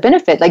you get the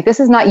benefit. Like, this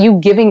is not you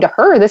giving to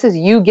her, this is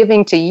you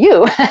giving to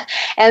you.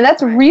 And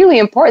that's really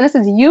important.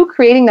 This is you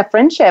creating the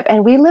friendship.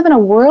 And we live in a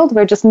world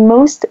where just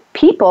most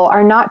people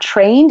are not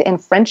trained in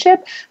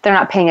friendship. They're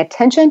not paying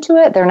attention to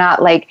it. They're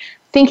not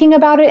thinking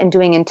about it and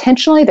doing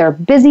intentionally. They're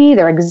busy,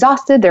 they're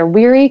exhausted, they're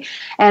weary.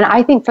 And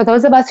I think for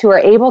those of us who are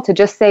able to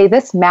just say,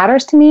 this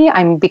matters to me,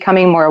 I'm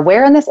becoming more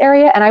aware in this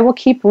area, and I will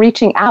keep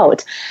reaching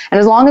out. And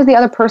as long as the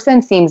other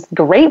person seems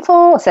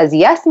grateful, says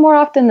yes more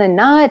often than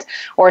not,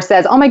 or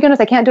says, oh my goodness,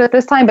 I can't do it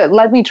this time, but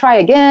let me try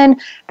again,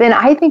 then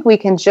I think we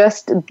can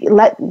just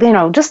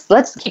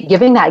let's keep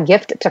giving that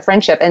gift to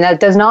friendship. And that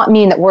does not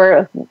mean that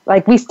we're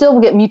like, we still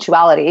get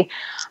mutuality.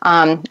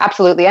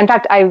 Absolutely. In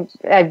fact,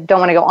 I don't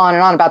want to go on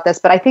and on about this,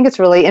 but I think it's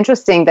really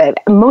interesting that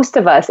most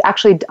of us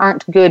actually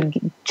aren't good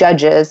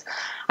judges.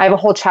 I have a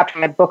whole chapter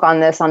in my book on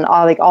this, on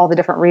all the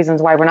different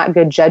reasons why we're not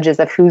good judges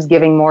of who's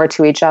giving more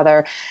to each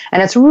other.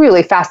 And it's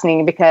really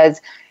fascinating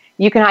because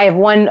I have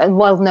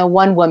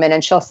one woman,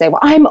 and she'll say, well,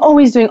 I'm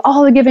always doing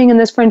all the giving in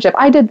this friendship.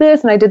 I did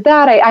this and I did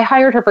that. I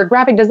hired her for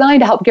graphic design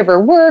to help give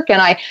her work,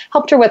 and I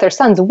helped her with her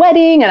son's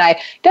wedding, and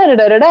I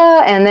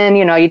da-da-da-da-da. And then,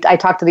 I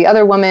talk to the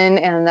other woman,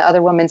 and the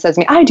other woman says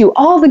to me, I do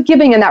all the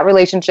giving in that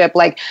relationship.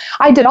 Like,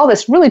 I did all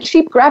this really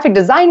cheap graphic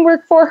design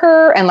work for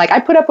her, and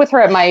I put up with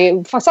her at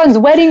my son's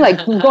wedding,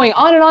 going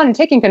on and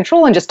taking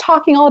control and just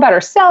talking all about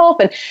herself.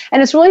 And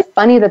it's really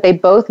funny that they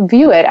both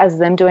view it as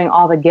them doing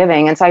all the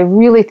giving. And so I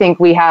really think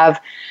we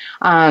have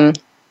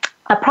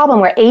a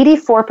problem where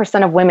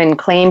 84% of women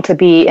claim to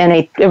be in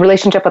a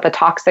relationship with a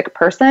toxic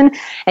person,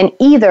 and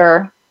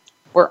either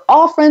we're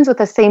all friends with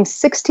the same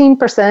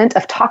 16%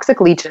 of toxic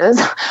leeches,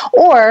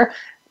 or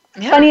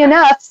funny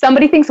enough,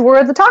 somebody thinks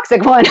we're the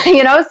toxic one, So,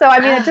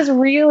 it just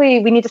really,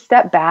 we need to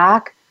step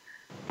back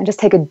and just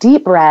take a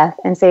deep breath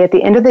and say, at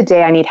the end of the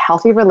day, I need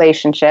healthy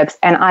relationships,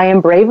 and I am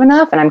brave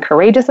enough and I'm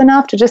courageous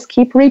enough to just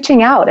keep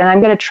reaching out. And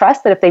I'm going to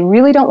trust that if they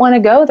really don't want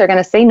to go, they're going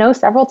to say no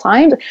several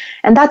times.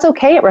 And that's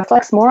okay. It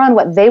reflects more on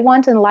what they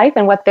want in life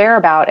and what they're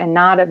about, and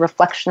not a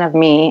reflection of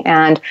me.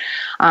 And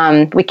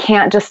we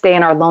can't just stay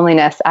in our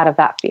loneliness out of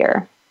that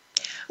fear.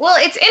 Well,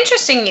 it's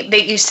interesting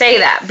that you say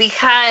that,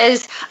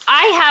 because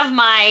I have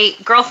my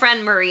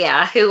girlfriend,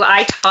 Maria, who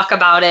I talk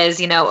about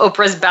as,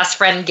 Oprah's best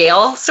friend,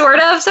 Gail,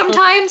 sort of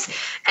sometimes.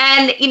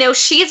 And,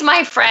 she's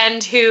my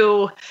friend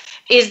who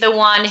is the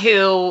one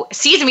who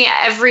sees me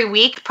every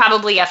week,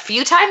 probably a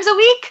few times a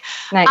week.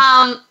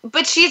 Nice.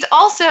 But she's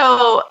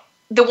also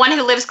the one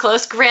who lives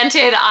close.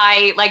 Granted,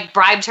 I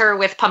bribed her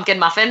with pumpkin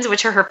muffins,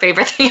 which are her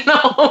favorite thing in the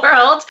whole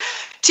world,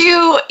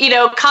 to,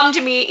 come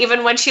to me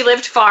even when she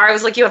lived far. I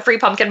was like, you have free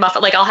pumpkin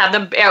muffin. I'll have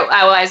them.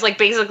 I was like,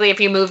 basically, if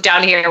you move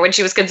down here, when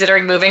she was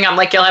considering moving, I'm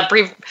like, you'll have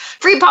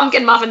free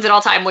pumpkin muffins at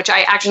all time, which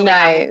I actually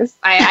have,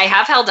 I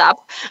have held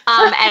up.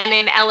 And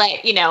in LA,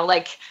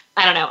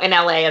 I don't know, in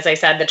LA, as I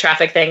said, the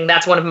traffic thing,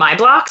 that's one of my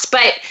blocks.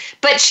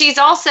 But she's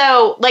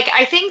also,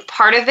 I think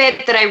part of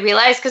it that I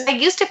realized, because I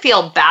used to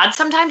feel bad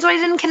sometimes when I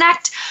didn't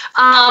connect,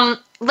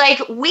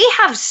 we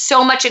have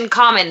so much in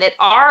common that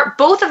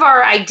both of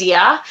our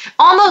idea,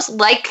 almost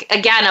like,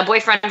 again, a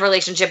boyfriend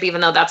relationship,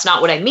 even though that's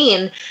not what I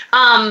mean,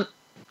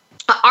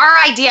 our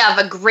idea of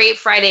a great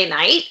Friday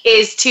night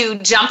is to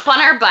jump on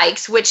our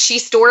bikes, which she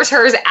stores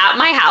hers at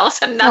my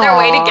house. Another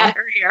way to get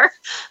her here,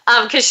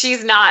 because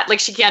she's not,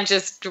 she can't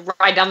just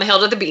ride down the hill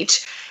to the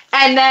beach.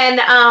 And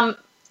then,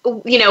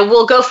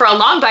 we'll go for a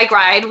long bike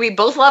ride. We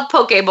both love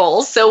poke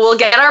bowls, so we'll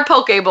get our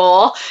poke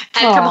bowl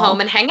and come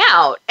home and hang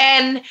out.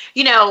 And,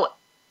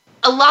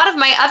 a lot of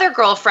my other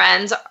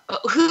girlfriends,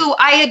 who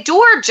I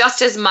adore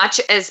just as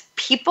much as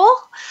people,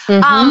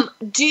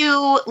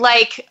 do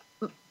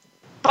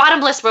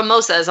bottomless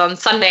mimosas on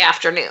Sunday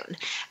afternoon.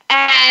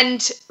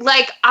 And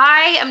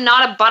I am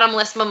not a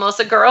bottomless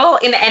mimosa girl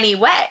in any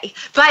way,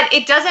 but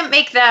it doesn't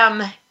make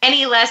them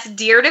any less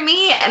dear to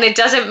me, and it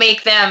doesn't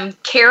make them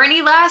care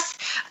any less.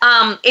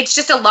 It's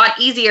just a lot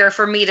easier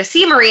for me to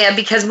see Maria,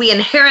 because we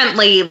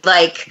inherently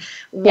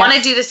want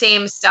to do the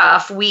same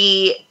stuff.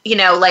 We,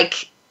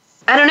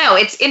 I don't know.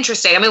 It's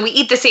interesting. I mean, we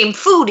eat the same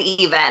food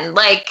even,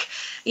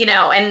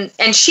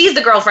 and she's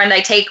the girlfriend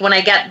I take when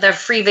I get the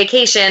free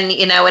vacation,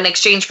 in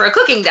exchange for a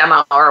cooking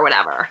demo or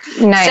whatever.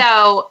 Nice.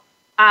 So,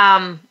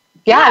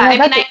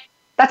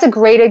 that's a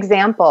great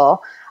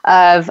example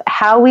of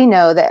how we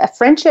know that a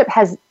friendship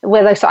has,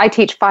 so I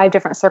teach 5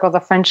 different circles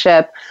of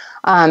friendship,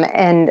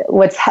 and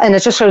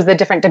it just shows the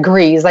different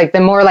degrees, the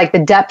more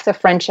the depth of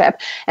friendship.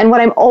 And what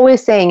I'm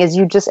always saying is,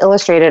 you just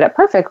illustrated it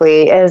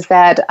perfectly, is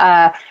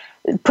that,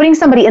 putting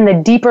somebody in the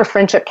deeper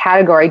friendship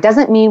category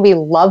doesn't mean we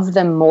love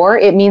them more.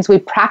 It means we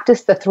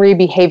practice the 3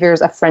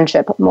 behaviors of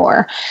friendship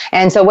more.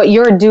 And so what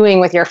you're doing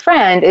with your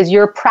friend is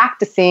you're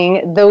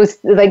practicing those,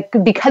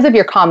 because of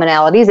your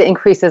commonalities, it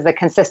increases the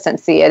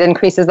consistency, it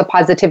increases the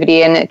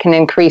positivity, and it can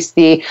increase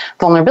the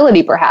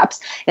vulnerability perhaps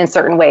in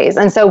certain ways.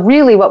 And so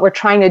really what we're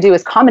trying to do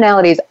is,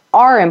 commonalities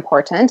are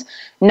important,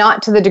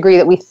 not to the degree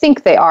that we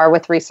think they are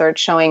with research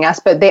showing us,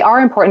 but they are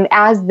important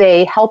as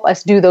they help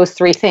us do those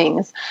 3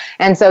 things.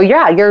 And so,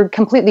 you're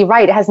completely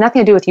right. It has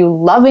nothing to do with you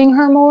loving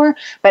her more,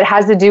 but it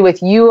has to do with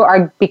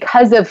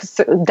because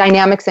of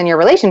dynamics in your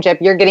relationship,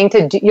 you're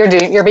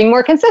being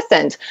more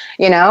consistent,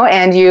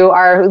 and you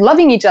are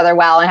loving each other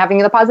well and having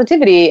the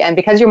positivity. And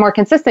because you're more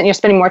consistent, you're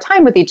spending more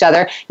time with each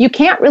other. You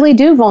can't really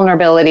do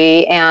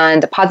vulnerability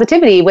and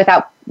positivity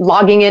without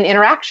logging in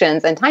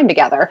interactions and time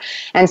together.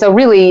 And so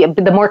really,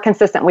 the more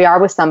consistent we are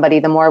with somebody,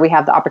 the more we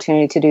have the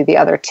opportunity to do the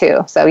other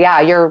too. So yeah,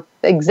 you're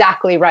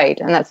exactly right.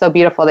 And that's so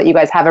beautiful that you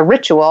guys have a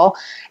ritual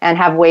and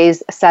have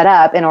ways set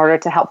up in order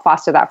to help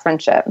foster that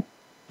friendship.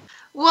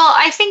 Well,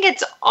 I think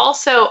it's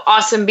also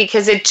awesome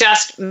because it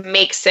just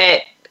makes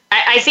it,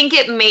 I think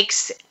it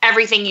makes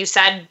everything you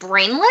said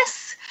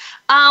brainless.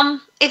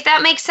 If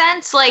that makes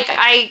sense. Like,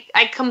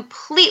 I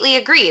completely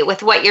agree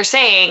with what you're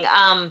saying.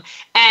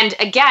 And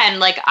again,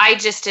 like, I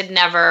just had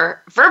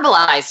never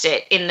verbalized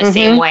it in the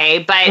same way,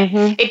 but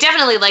it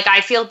definitely, like,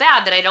 I feel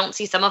bad that I don't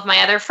see some of my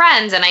other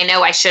friends, and I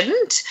know I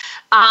shouldn't.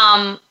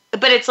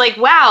 But it's like,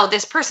 wow,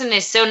 this person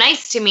is so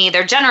nice to me.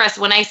 They're generous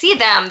when I see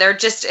them. They're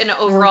just an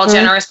overall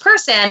generous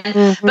person.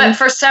 But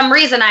for some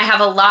reason, I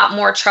have a lot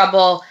more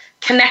trouble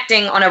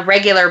connecting on a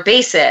regular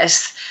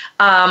basis.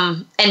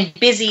 And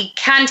busy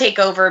can take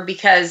over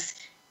because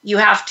you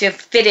have to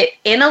fit it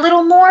in a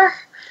little more.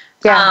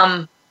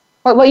 Yeah.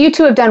 What you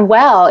two have done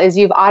well is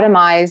you've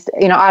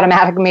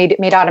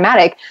made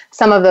automatic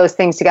some of those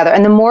things together.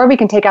 And the more we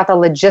can take out the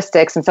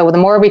logistics, and so the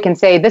more we can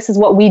say, this is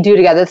what we do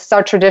together, this is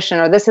our tradition,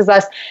 or this is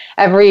us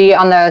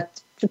on the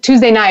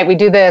Tuesday night we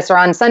do this, or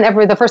on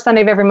the first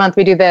Sunday of every month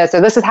we do this, or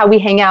this is how we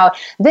hang out,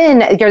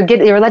 then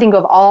you're letting go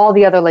of all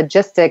the other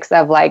logistics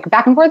of like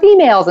back and forth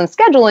emails and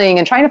scheduling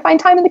and trying to find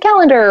time in the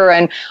calendar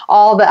and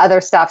all the other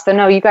stuff. So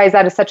no, you guys,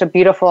 that is such a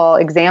beautiful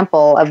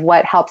example of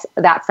what helps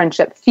that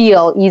friendship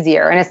feel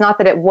easier. And it's not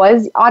that it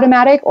was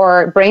automatic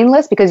or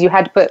brainless, because you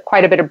had to put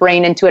quite a bit of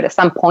brain into it at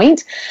some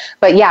point.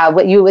 But yeah,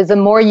 the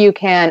more you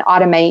can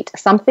automate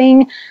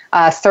something,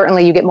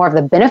 certainly you get more of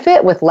the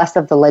benefit with less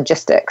of the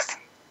logistics.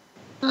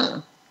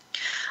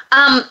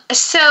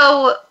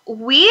 So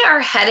we are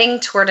heading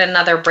toward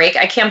another break.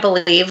 I can't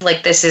believe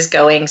like this is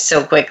going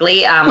so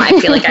quickly. I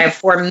feel like I have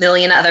 4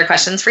 million other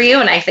questions for you,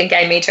 and I think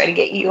I may try to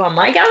get you on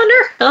my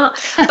calendar.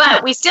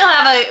 But we still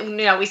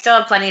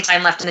have plenty of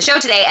time left in the show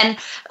today. And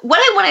what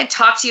I want to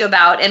talk to you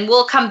about, and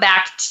we'll come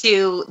back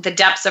to the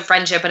depths of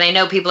friendship, and I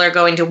know people are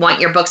going to want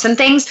your books and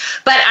things,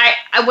 but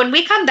when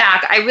we come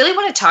back, I really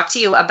want to talk to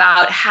you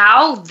about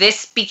how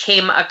this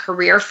became a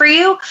career for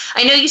you.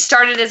 I know you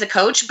started as a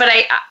coach, but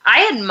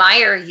I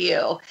admire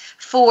you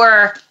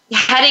for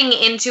heading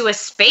into a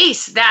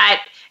space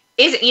that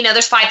is,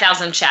 there's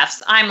 5,000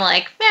 chefs. I'm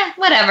like,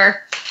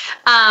 whatever.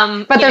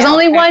 But there's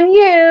only one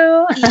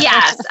you.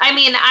 Yes. I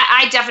mean,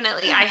 I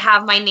definitely, I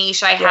have my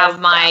niche. I have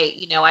my,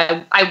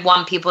 I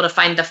want people to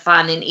find the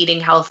fun in eating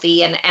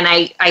healthy. And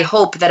I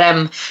hope that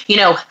I'm,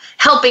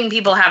 helping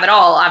people have it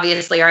all,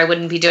 obviously, or I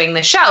wouldn't be doing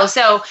the show.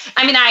 So,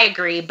 I mean, I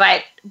agree,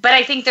 but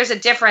I think there's a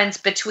difference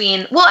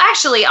between, well,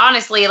 actually,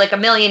 honestly, like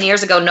 1 million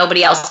years ago,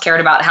 nobody else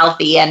cared about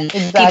healthy, and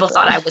people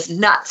thought I was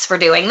nuts for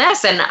doing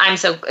this. And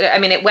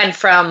it went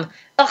from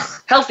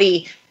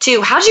healthy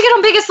to how'd you get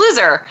on Biggest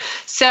Loser?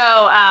 So,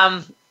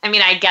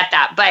 I get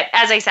that. But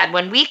as I said,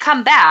 when we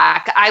come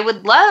back, I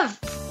would love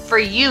for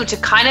you to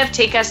kind of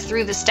take us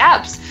through the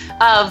steps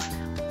of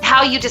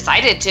how you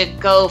decided to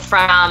go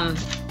from,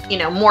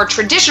 more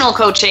traditional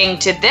coaching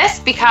to this,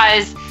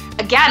 because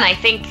again, I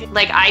think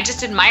I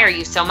just admire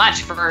you so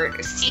much for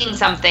seeing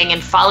something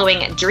and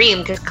following a dream,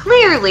 because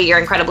clearly you're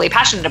incredibly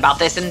passionate about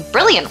this and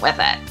brilliant with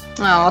it.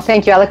 Oh, well,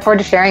 thank you. I look forward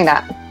to sharing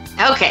that.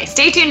 Okay,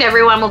 stay tuned,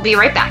 everyone. We'll be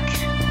right back.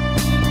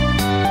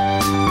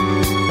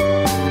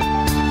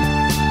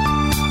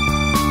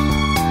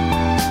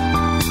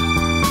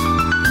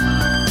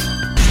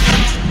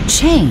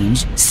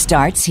 Change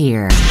starts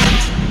here.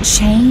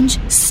 Change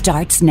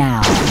starts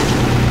now.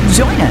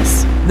 Join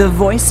us, the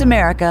Voice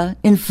America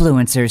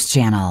Influencers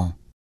Channel.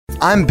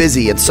 I'm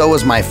busy, and so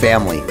is my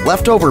family.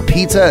 Leftover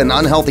pizza and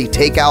unhealthy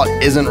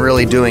takeout isn't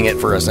really doing it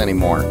for us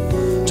anymore.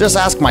 Just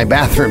ask my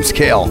bathroom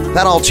scale.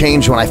 That all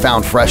changed when I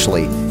found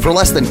Freshly. For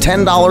less than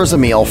 $10 a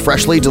meal,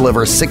 Freshly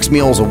delivers 6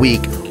 meals a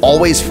week,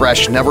 always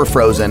fresh, never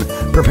frozen,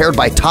 prepared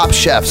by top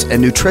chefs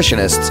and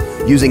nutritionists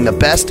using the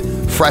best,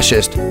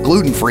 freshest,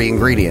 gluten-free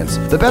ingredients.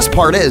 The best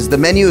part is the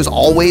menu is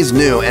always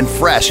new and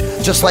fresh,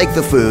 just like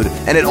the food,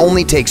 and it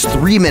only takes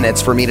 3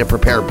 minutes for me to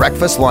prepare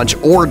breakfast, lunch,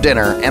 or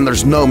dinner, and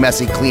there's no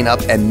messy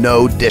cleanup and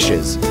no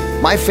dishes.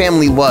 My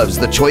family loves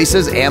the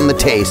choices and the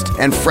taste,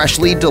 and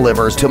Freshly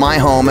delivers to my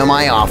home and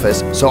my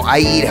office, so I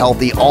eat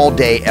healthy all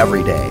day,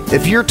 every day.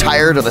 If you're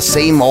tired of the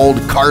same old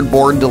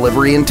cardboard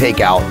delivery and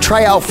takeout,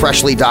 try out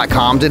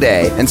Freshly.com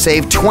today and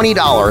save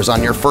 $20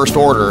 on your first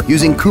order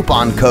using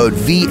coupon code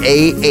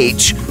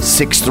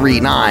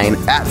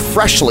VAH639 at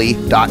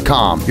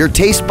Freshly.com. Your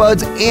taste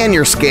buds and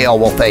your scale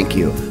will thank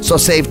you. So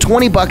save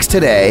 $20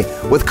 today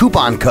with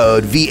coupon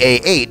code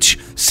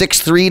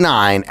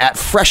VAH639 at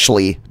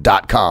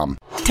Freshly.com.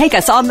 Take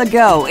us on the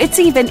go. It's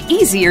even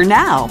easier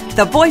now.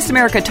 The Voice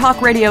America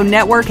Talk Radio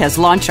Network has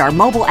launched our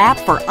mobile app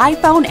for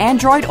iPhone,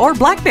 Android, or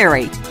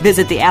BlackBerry.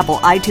 Visit the Apple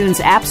iTunes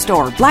App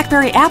Store,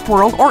 BlackBerry App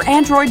World, or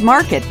Android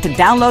Market to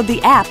download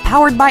the app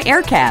powered by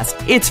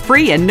Aircast. It's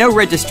free and no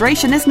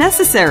registration is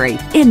necessary.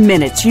 In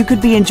minutes, you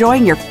could be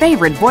enjoying your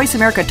favorite Voice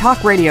America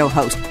Talk Radio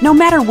host, no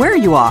matter where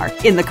you are,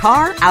 in the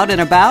car, out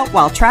and about,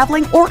 while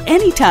traveling, or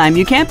anytime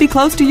you can't be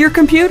close to your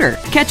computer.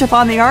 Catch up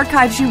on the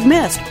archives you've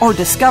missed or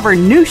discover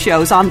new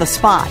shows on the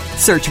spot.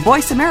 Search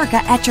Voice America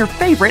at your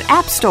favorite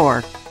app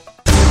store.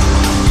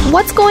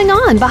 What's going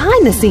on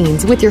behind the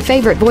scenes with your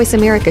favorite Voice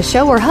America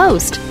show or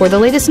host? For the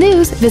latest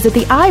news, visit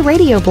the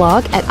iRadio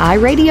blog at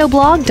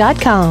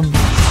iradioblog.com.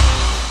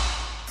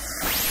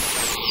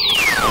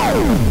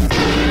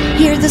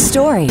 Hear the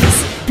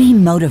stories. Be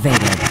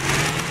motivated.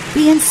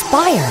 Be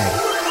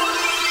inspired.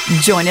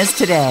 Join us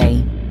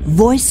today.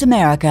 Voice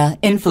America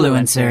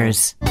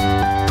Influencers.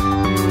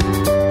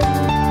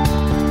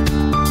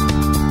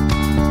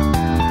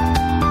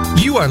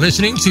 You are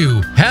listening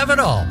to Have It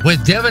All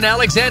with Devin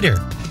Alexander.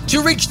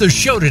 To reach the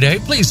show today,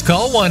 please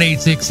call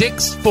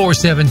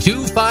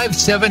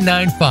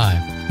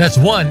 1-866-472-5795. That's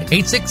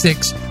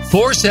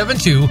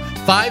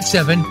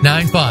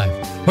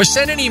 1-866-472-5795. Or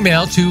send an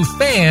email to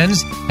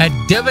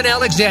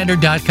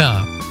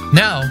fans@devinalexander.com.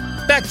 Now,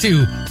 back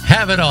to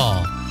Have It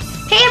All.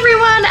 Hey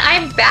everyone,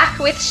 I'm back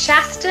with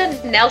Shasta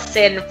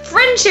Nelson,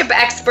 friendship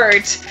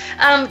expert.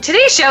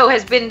 Today's show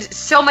has been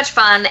so much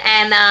fun,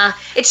 and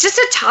it's just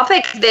a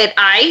topic that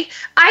I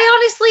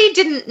honestly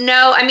didn't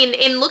know. I mean,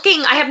 in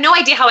looking, I have no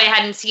idea how I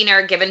hadn't seen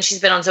her, given she's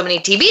been on so many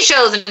TV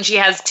shows and she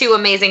has 2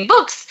 amazing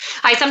books.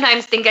 I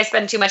sometimes think I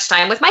spend too much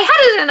time with my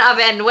head in an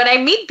oven when I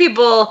meet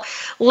people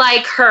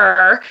like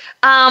her.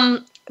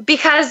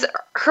 Because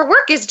her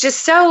work is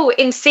just so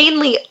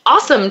insanely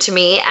awesome to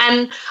me.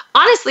 And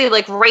honestly,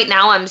 like right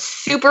now, I'm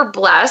super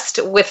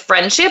blessed with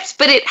friendships,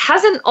 but it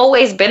hasn't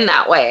always been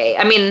that way.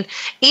 I mean,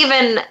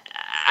 even,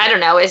 I don't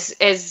know, as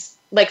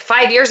like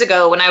 5 years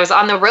ago when I was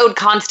on the road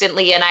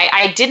constantly and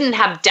I didn't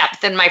have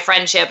depth in my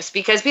friendships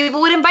because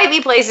people would invite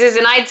me places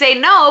and I'd say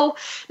no,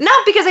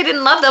 not because I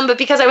didn't love them, but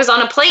because I was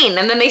on a plane,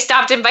 and then they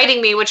stopped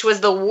inviting me, which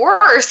was the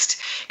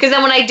worst. Because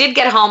then when I did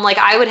get home, like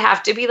I would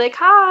have to be like,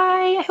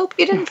 hi, I hope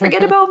you didn't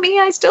forget about me.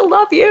 I still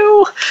love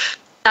you.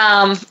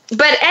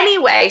 But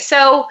anyway,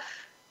 so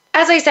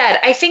as I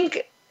said, I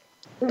think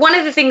one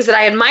of the things that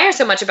I admire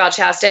so much about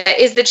Shasta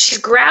is that she's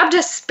grabbed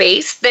a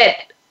space that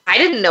I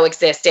didn't know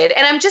existed.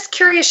 And I'm just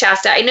curious,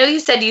 Shasta, I know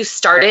you said you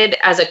started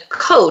as a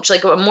coach,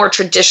 like a more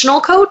traditional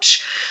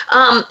coach.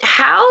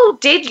 How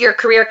did your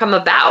career come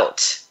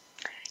about?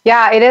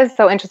 Yeah, it is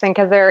so interesting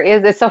because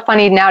it's so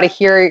funny now to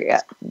hear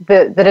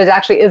that it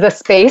actually is a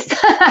space.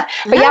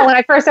 But yeah, when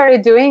I first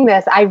started doing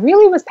this, I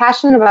really was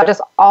passionate about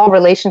just all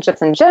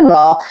relationships in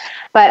general.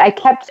 But I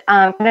kept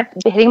kind of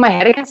hitting my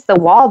head against the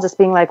wall, just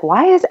being like,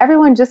 why does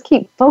everyone just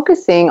keep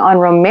focusing on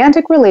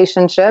romantic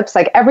relationships?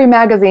 Like every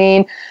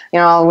magazine,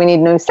 we need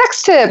new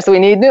sex tips. We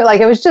need new,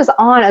 like it was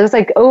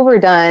like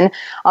overdone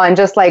on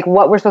just like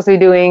what we're supposed to be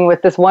doing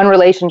with this one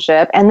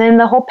relationship. And then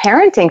the whole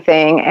parenting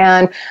thing.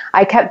 And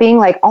I kept being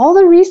like, all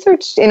the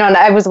research, and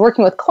I was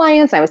working with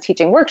clients, and I was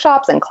teaching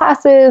workshops and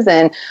classes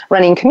and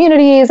running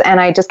communities.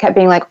 And I just kept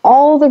being like,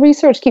 all the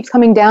research keeps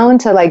coming down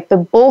to like the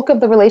bulk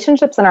of the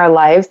relationships in our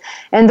lives.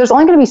 And there's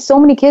only going to be so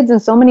many kids and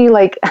so many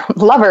like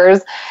lovers,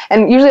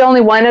 and usually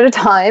only one at a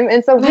time.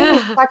 And so we're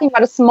talking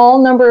about a small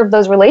number of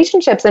those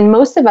relationships. And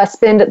most of us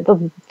spend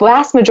the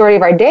vast majority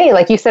of our day,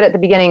 like you said at the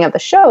beginning of the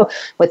show,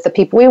 with the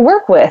people we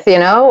work with,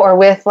 or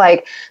with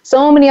like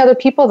so many other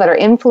people that are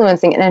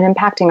influencing and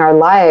impacting our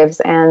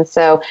lives. And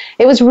so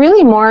it was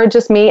really more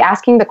just me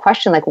asking the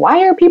question, like,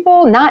 why are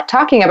people not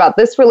talking about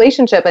this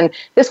relationship? And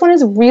this one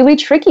is really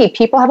tricky.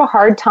 People have a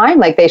hard time.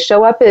 Like they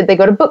show up, they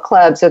go to book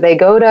clubs, or they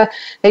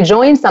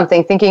join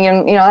something thinking,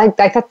 like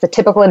that's the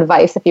typical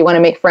advice if you want to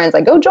make friends,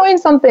 like go join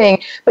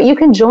something. But you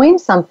can join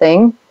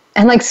something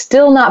and like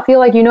still not feel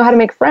like you know how to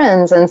make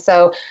friends. And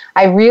so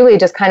I really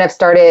just kind of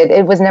started,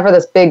 it was never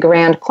this big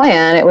grand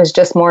plan. It was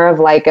just more of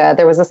like,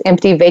 there was this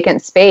empty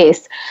vacant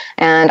space,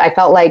 and I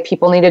felt like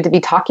people needed to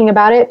be talking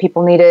about it.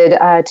 People needed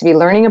to be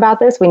learning about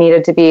this. We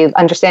needed to be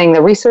understanding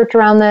the research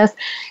around this.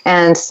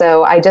 And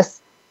so I just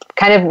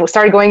kind of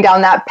started going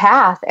down that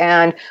path.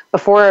 And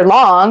before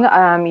long,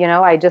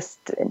 I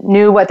just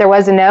knew what there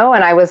was to know.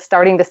 And I was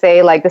starting to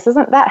say, like, this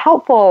isn't that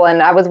helpful. And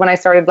when I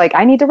started, like,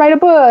 I need to write a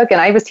book. And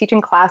I was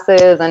teaching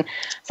classes. And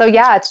so,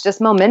 yeah, it's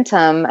just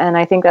momentum. And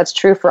I think that's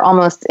true for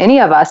almost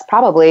any of us,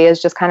 probably, is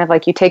just kind of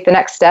like you take the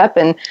next step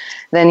and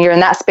then you're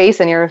in that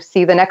space and you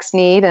see the next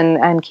need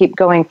and keep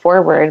going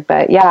forward.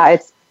 But yeah,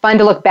 it's fun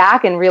to look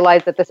back and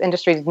realize that this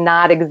industry does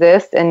not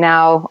exist, and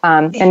now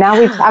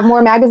we have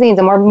more magazines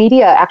and more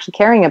media actually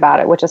caring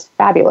about it, which is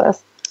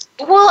fabulous.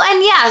 Well,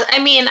 and yeah, I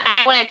mean,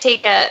 I want to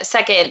take a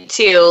second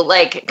to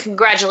like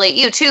congratulate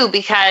you too,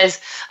 because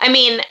I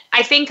mean,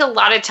 I think a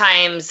lot of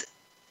times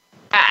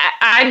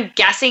I'm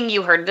guessing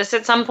you heard this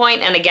at some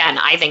point. And again,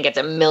 I think it's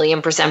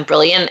 1,000,000%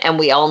 brilliant and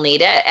we all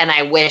need it. And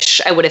I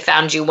wish I would have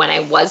found you when I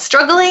was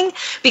struggling,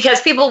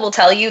 because people will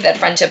tell you that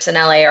friendships in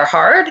LA are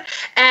hard,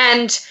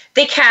 and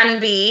they can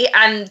be,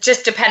 and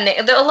just depending,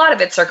 a lot of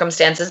it's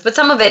circumstances, but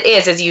some of it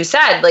is, as you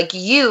said, like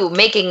you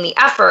making the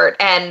effort.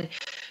 And,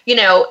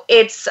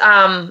 it's,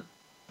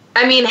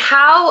 I mean,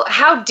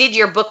 how did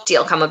your book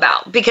deal come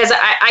about? Because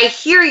I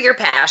hear your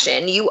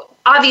passion. You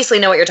obviously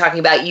know what you're talking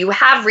about. You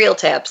have real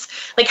tips.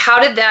 Like, how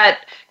did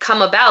that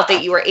come about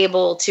that you were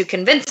able to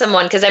convince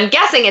someone? Because I'm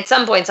guessing at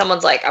some point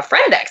someone's like, a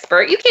friend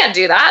expert? You can't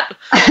do that.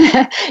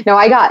 No,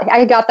 I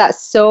got that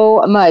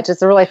so much.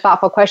 It's a really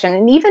thoughtful question.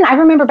 And even I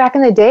remember back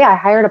in the day, I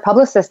hired a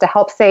publicist to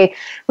help say,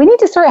 we need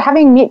to start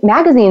having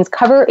magazines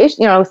cover this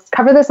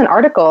in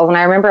articles. And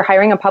I remember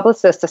hiring a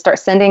publicist to start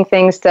sending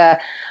things to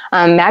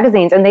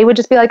magazines. And they would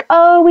just be like,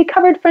 oh, we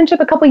covered friendship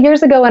a couple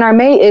years ago in our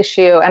May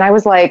issue. And I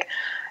was like,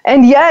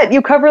 and yet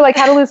you cover like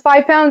how to lose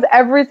 5 pounds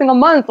every single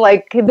month.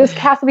 Like, this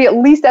has to be at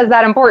least as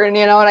that important,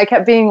 And I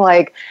kept being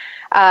like,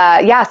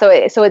 so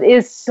it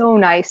is so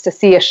nice to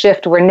see a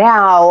shift where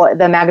now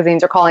the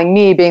magazines are calling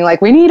me, being like,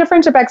 we need a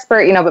friendship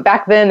expert, but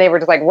back then they were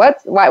just like,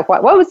 what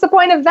was the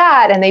point of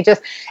that?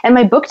 And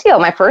my book deal,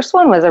 my first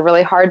one was a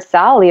really hard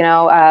sell,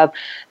 a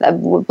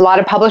lot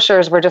of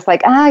publishers were just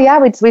like,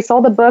 we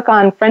sold a book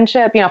on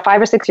friendship,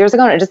 5 or 6 years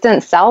ago, and it just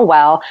didn't sell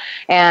well.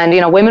 And,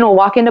 women will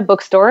walk into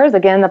bookstores.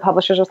 Again, the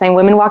publishers were saying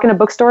women walk into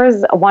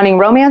bookstores wanting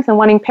romance and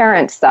wanting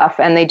parent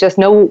stuff. And they just,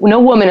 no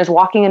woman is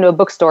walking into a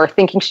bookstore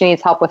thinking she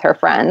needs help with her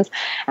friends.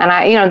 And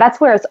that's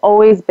where it's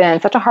always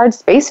been such a hard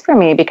space for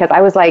me, because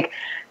I was like,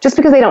 just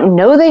because they don't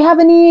know they have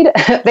a need,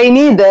 they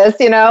need this,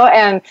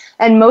 and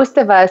most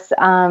of us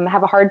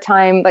have a hard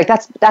time. Like,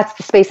 that's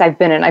the space I've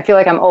been in. I feel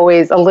like I'm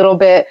always a little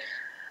bit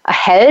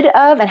ahead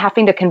of and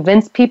having to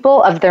convince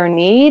people of their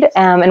need.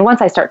 And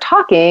once I start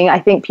talking, I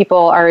think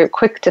people are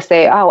quick to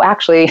say, oh,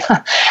 actually,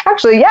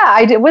 yeah,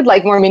 I would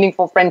like more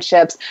meaningful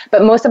friendships.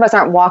 But most of us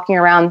aren't walking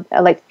around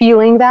like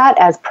feeling that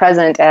as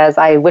present as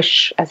I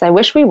wish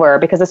we were,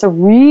 because it's a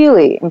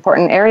really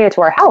important area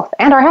to our health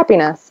and our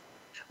happiness.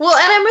 Well,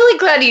 and I'm really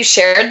glad you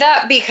shared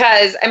that,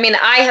 because, I mean,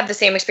 I have the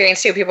same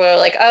experience too. People are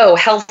like, oh,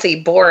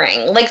 healthy,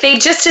 boring. Like, they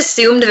just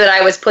assumed that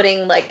I was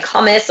putting like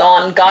hummus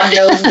on God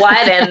knows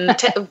what and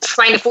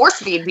trying to force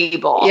feed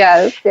people.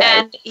 Yes.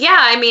 And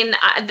I mean,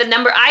 the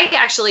number, I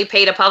actually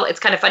paid it's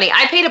kind of funny.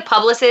 I paid a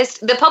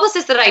publicist. The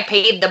publicist that I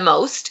paid the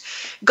most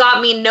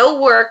got me no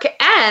work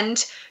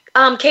and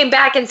came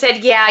back and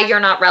said, yeah, you're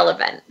not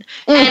relevant.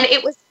 And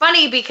it was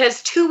funny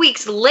because 2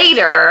 weeks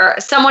later,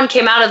 someone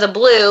came out of the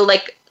blue,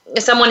 like,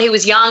 someone who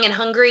was young and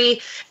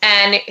hungry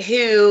and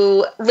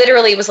who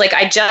literally was like,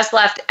 I just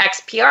left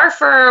X PR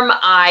firm.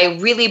 I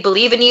really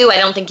believe in you. I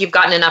don't think you've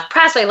gotten enough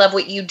press. I love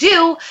what you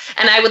do.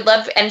 And I would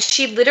love, and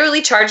she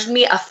literally charged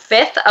me a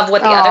fifth of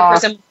what the other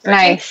person was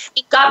charging. Nice.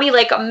 It got me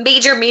like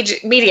major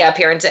media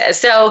appearances.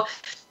 So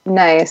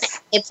nice.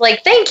 It's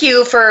like, thank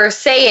you for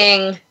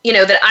saying,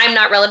 that I'm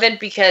not relevant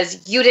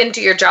because you didn't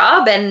do your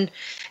job. And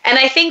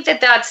I think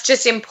that that's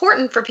just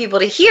important for people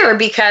to hear,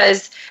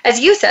 because as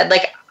you said,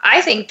 like, I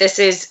think this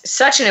is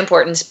such an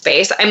important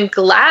space. I'm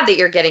glad that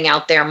you're getting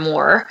out there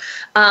more,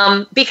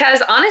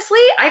 because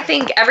honestly, I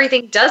think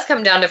everything does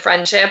come down to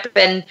friendship.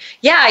 And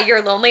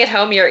you're lonely at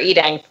home, you're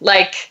eating.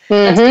 Like,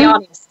 let's be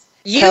honest.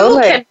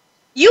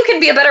 You can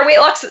be a better weight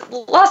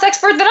loss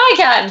expert than I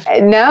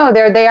can. No,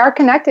 they are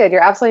connected.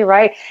 You're absolutely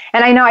right.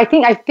 And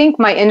I think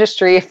my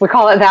industry, if we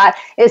call it that,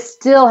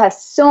 still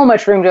has so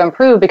much room to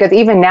improve, because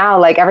even now,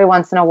 like, every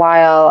once in a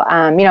while,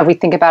 we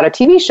think about a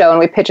TV show and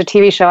we pitch a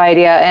TV show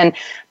idea, and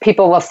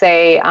people will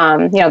say,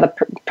 the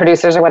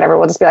producers or whatever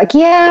will just be like,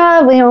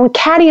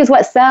 catty is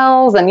what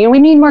sells, and we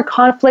need more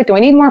conflict and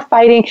we need more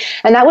fighting.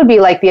 And that would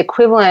be like the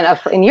equivalent of,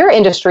 in your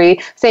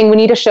industry, saying we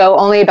need a show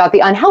only about the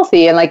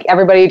unhealthy, and like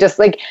everybody just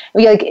like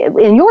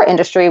in your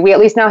industry, we at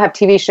least now have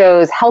TV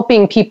shows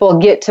helping people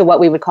get to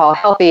what we would call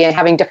healthy, and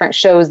having different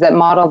shows that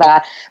model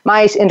that.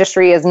 My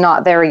industry is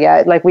not there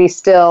yet. Like, we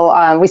still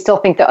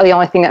think that the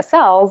only thing that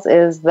sells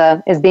is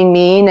being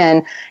mean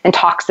and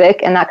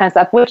toxic and that kind of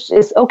stuff, which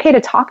is okay to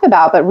talk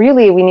about, but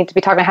really we need to be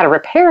talking about how to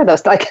repair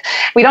those. Like,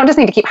 we don't just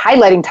need to keep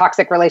highlighting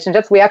toxic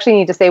relationships. We actually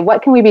need to say,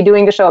 what can we be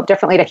doing to show up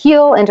differently to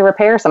heal and to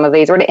repair some of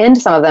these, or to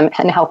end some of them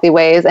in healthy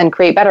ways and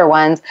create better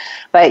ones.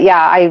 But you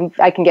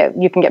can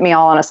get me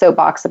all on a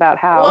soapbox about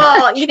how.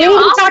 Well, I'm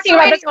talking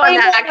about this on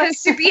that,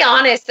 because to be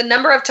honest, the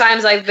number of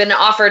times I've been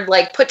offered,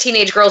 like, put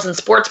teenage girls in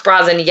sports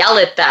bras and yell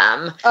at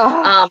them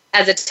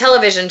as a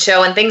television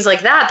show and things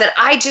like that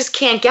I just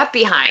can't get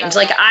behind.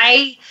 Like,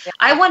 I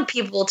want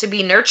people to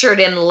be nurtured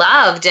and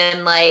loved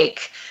and,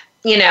 like,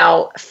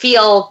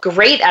 feel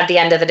great at the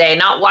end of the day,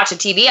 not watch a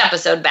TV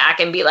episode back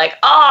and be like,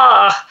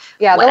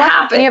 what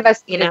happened? Many of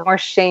us need more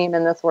shame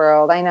in this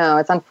world. I know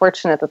it's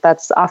unfortunate that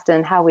that's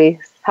often how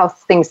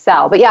things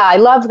sell. But I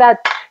love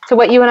that to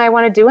what you and I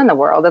want to do in the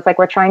world. It's like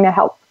we're trying to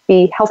help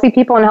be healthy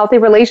people and healthy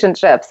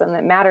relationships. And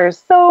it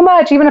matters so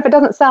much, even if it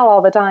doesn't sell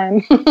all the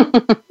time.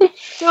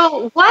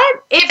 So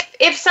what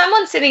if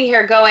someone's sitting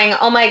here going,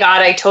 oh my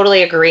God, I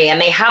totally agree, and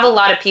they have a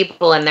lot of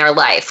people in their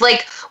life,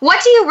 like,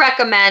 what do you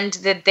recommend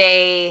that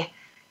they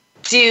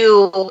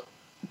do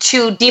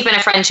to deepen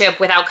a friendship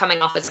without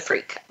coming off as a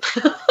freak?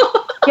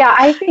 Yeah,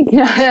 I think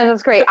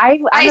that's great. I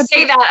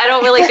say that. I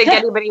don't really think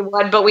anybody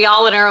would, but we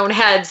all in our own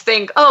heads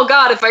think, oh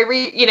God, if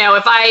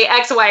I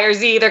X, Y, or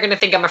Z, they're going to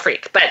think I'm a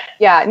freak. But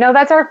yeah, no,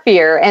 that's our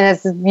fear, and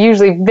it's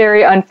usually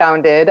very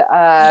unfounded.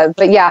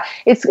 But yeah,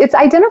 it's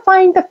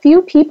identifying the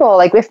few people.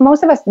 Like if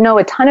most of us know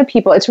a ton of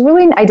people, it's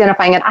really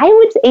identifying it. I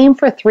would aim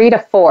for 3 to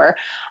 4.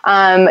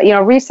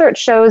 Research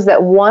shows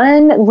that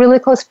one really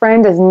close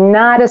friend is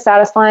not as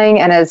satisfying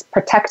and as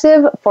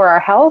protective for our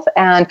health.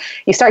 And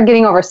you start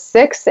getting over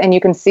 6, and you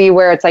can see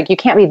where it's like you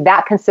can't be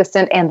that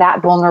consistent and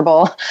that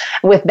vulnerable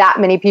with that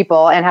many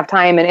people and have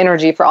time and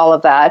energy for all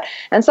of that.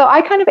 And so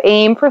I kind of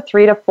aim for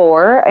 3 to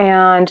 4,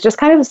 and just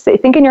kind of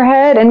think in your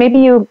head, and maybe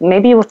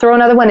you throw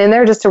another one in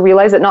there just to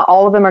realize that not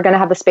all of them are going to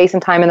have the space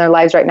and time in their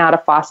lives right now to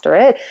foster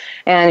it.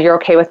 And you're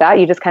okay with that.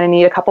 You just kind of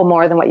need a couple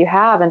more than what you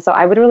have. And so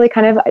I would really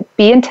kind of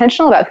be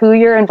intentional about who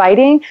you're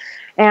inviting,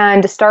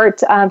 and start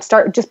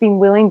just being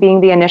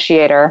the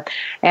initiator.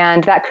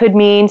 And that could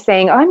mean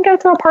saying, oh, I'm going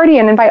to throw a party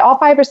and invite all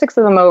 5 or 6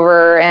 of them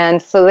over, and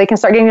so they can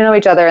start getting to know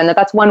each other, and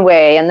that's one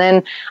way. And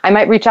then I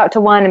might reach out to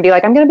one and be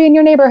like, I'm going to be in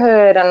your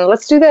neighborhood, and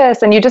let's do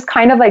this. And you just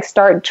kind of like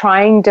start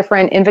trying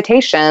different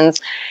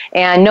invitations,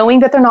 and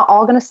knowing that they're not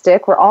all going to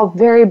stick. We're all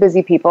very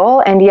busy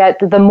people, and yet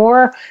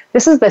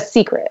this is the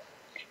secret,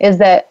 is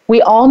that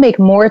we all make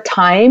more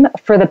time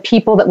for the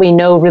people that we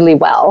know really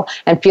well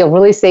and feel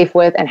really safe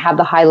with and have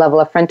the high level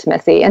of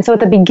friendimacy. And so at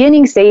the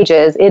beginning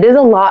stages, it is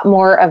a lot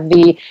more of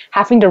the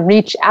having to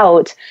reach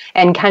out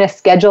and kind of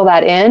schedule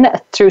that in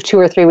through 2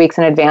 or 3 weeks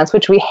in advance,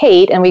 which we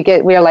hate. And we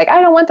are like,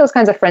 I don't want those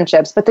kinds of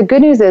friendships. But the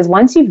good news is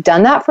once you've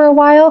done that for a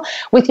while,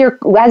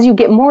 as you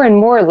get more and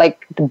more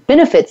like the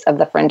benefits of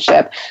the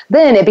friendship,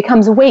 then it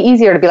becomes way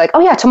easier to be like,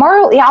 oh yeah,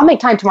 tomorrow, yeah, I'll make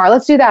time tomorrow.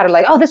 Let's do that. Or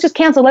like, oh, this just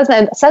canceled.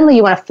 And suddenly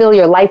you want to fill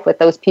your life with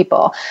those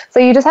people. So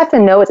you just have to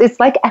know it's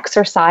like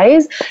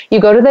exercise.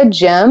 You go to the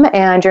gym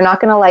and you're not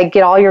going to like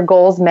get all your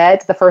goals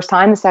met the first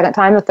time, the second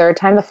time, the third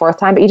time, the fourth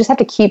time, but you just have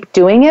to keep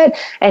doing it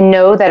and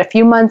know that a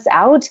few months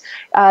out,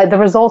 the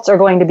results are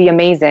going to be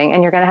amazing,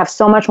 and you're going to have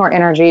so much more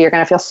energy. You're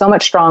going to feel so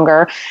much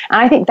stronger.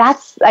 And I think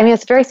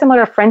it's very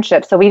similar to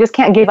friendship. So we just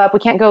can't give up. We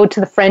can't go to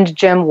the friend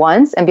gym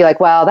once and be like,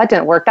 well, that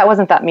didn't work. That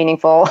wasn't that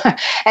meaningful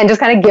and just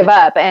kind of give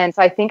up. And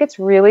so I think it's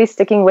really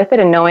sticking with it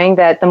and knowing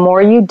that the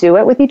more you do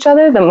it with each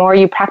other, the more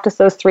you practice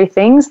those 3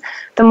 things,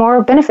 the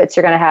more benefits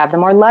you're going to have, the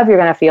more love you're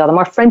going to feel, the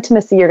more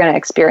friendimacy you're going to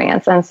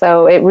experience. And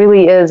so it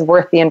really is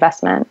worth the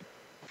investment.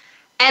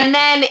 And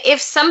then if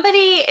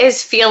somebody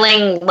is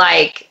feeling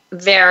like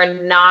they're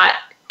not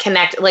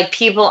connected, like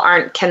people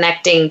aren't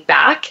connecting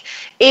back,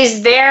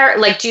 is there,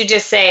 like, do you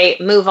just say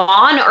move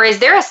on, or is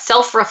there a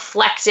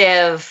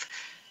self-reflective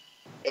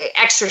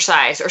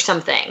exercise or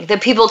something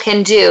that people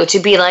can do to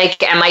be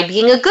like, am I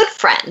being a good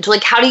friend?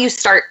 Like, how do you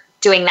start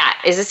doing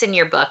that? Is this in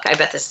your book? I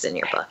bet this is in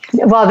your book.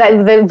 Well,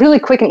 the really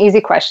quick and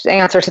easy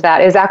answer to that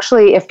is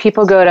actually, if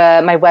people go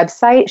to my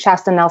website,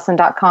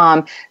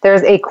 ShastaNelson.com,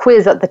 there's a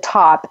quiz at the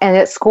top, and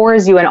it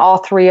scores you in all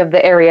 3 of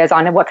the areas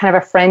on what kind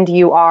of a friend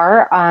you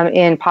are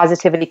in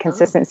positivity,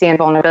 consistency, and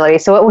vulnerability.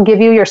 So it will give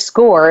you your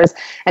scores,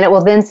 and it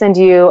will then send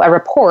you a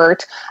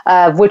report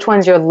of which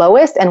one's your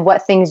lowest and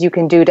what things you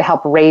can do to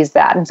help raise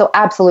that. And so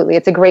absolutely,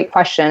 it's a great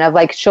question of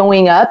like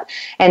showing up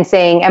and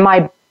saying, am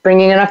I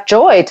bringing enough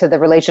joy to the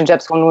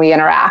relationships when we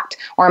interact?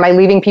 Or am I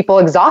leaving people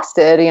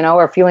exhausted,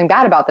 or feeling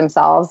bad about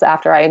themselves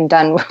after I'm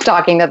done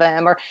talking to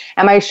them? Or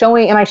am I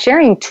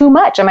sharing too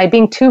much? Am I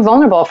being too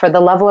vulnerable for the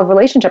level of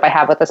relationship I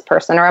have with this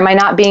person? Or am I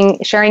not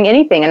sharing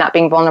anything and not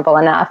being vulnerable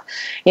enough?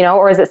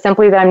 Or is it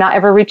simply that I'm not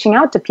ever reaching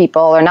out to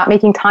people or not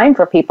making time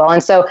for people?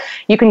 And so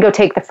you can go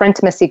take the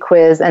friendimacy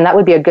quiz, and that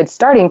would be a good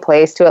starting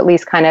place to at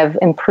least kind of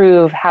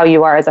improve how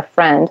you are as a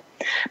friend.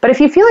 But if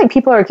you feel like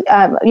people are,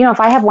 if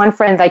I have one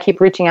friend that I keep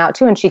reaching out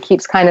to and she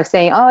keeps kind of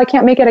saying, oh, I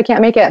can't make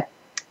it,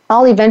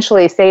 I'll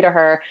eventually say to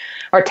her,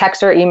 or text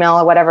her, email,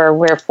 or whatever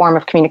form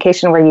of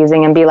communication we're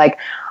using, and be like,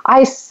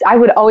 I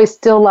would always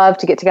still love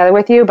to get together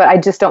with you, but I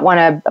just don't want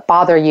to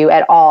bother you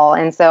at all.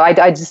 And so I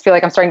just feel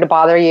like I'm starting to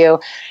bother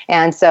you.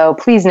 And so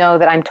please know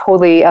that I'm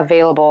totally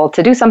available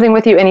to do something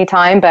with you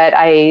anytime, but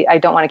I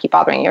don't want to keep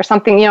bothering you, or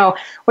something,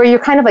 where you're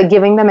kind of like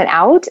giving them an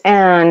out.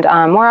 And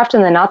more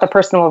often than not, the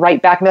person will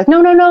write back and be like,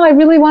 no, I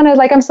really want to,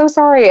 like, I'm so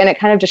sorry. And it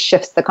kind of just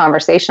shifts the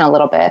conversation a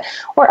little bit.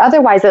 Or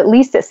otherwise, at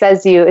least it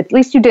says at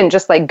least you didn't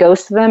just like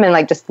ghost them and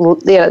like just,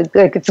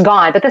 like it's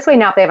gone. But this way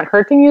now, if they haven't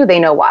heard from you, they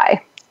know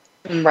why.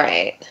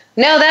 Right.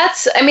 No,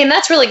 that's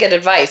really good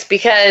advice,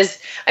 because,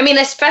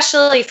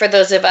 especially for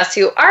those of us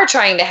who are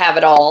trying to have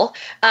it all,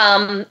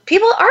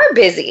 people are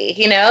busy,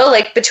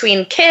 like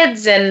between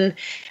kids and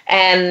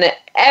and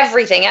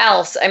everything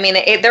else. I mean,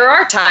 there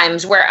are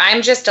times where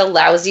I'm just a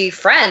lousy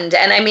friend.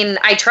 And I mean,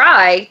 I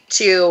try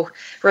to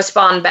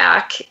respond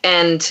back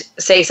and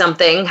say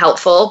something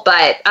helpful,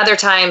 but other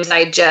times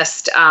I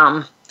just,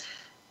 I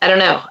don't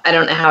know. I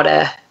don't know how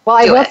to. Well,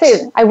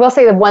 I will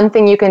say the one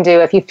thing you can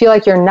do if you feel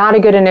like you're not a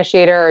good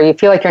initiator or you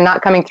feel like you're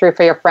not coming through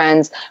for your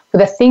friends,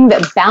 the thing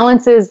that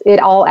balances it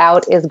all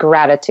out is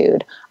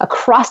gratitude.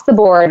 Across the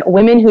board,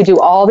 women who do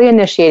all the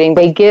initiating,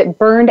 they get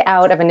burned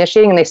out of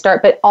initiating and they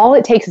start, but all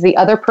it takes is the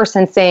other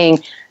person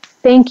saying,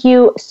 thank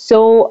you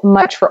so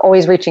much for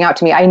always reaching out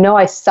to me. I know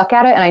I suck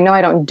at it and I know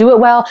I don't do it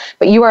well,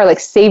 but you are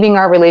like saving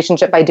our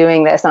relationship by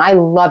doing this. And I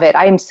love it.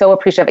 I am so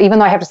appreciative. Even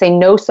though I have to say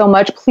no so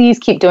much, please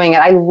keep doing it.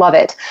 I love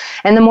it.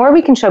 And the more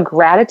we can show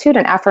gratitude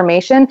and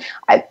affirmation,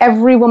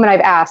 every woman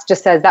I've asked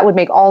just says that would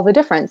make all the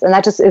difference. And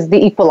that just is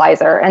the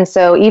equalizer. And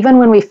so even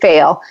when we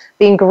fail,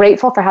 being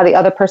grateful for how the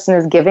other person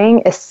is giving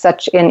is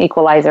such an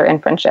equalizer in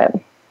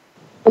friendship.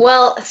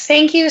 Well,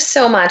 thank you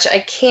so much.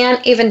 I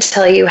can't even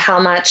tell you how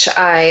much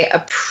I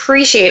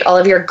appreciate all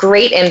of your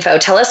great info.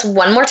 Tell us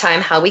one more time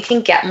how we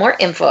can get more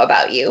info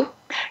about you.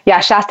 Yeah,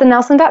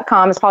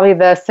 ShastaNelson.com is probably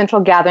the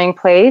central gathering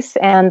place.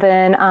 And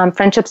then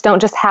Friendships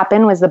Don't Just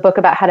Happen was the book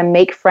about how to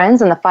make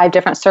friends and the 5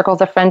 different circles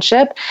of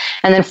friendship.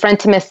 And then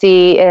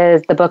Frientimacy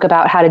is the book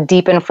about how to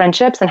deepen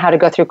friendships and how to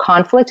go through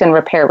conflict and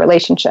repair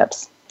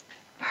relationships.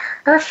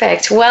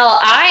 Perfect. Well,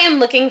 I am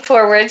looking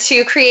forward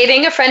to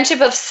creating a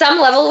friendship of some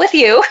level with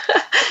you.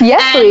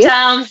 Yes, please.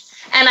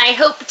 And I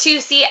hope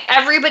to see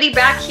everybody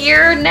back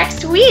here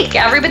next week.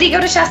 Everybody go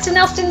to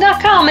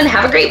ShastaNelson.com and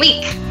have a great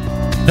week.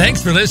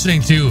 Thanks for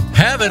listening to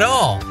Have It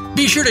All.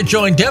 Be sure to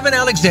join Devin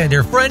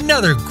Alexander for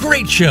another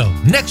great show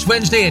next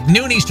Wednesday at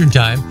noon Eastern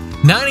Time,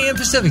 9 a.m.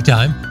 Pacific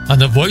Time on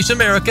the Voice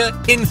America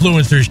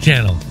Influencers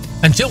channel.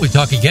 Until we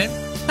talk again,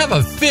 have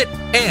a fit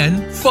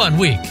and fun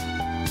week.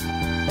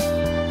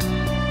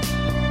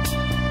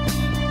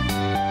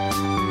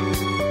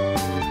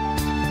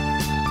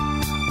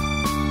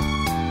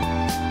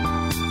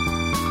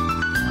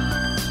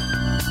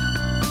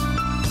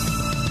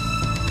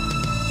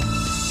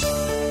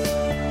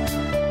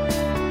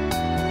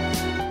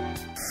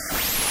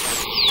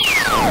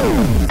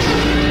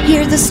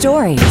 Hear the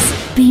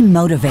stories. Be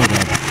motivated.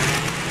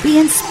 Be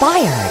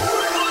inspired.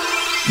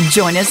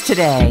 Join us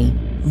today.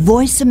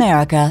 Voice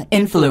America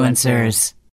Influencers.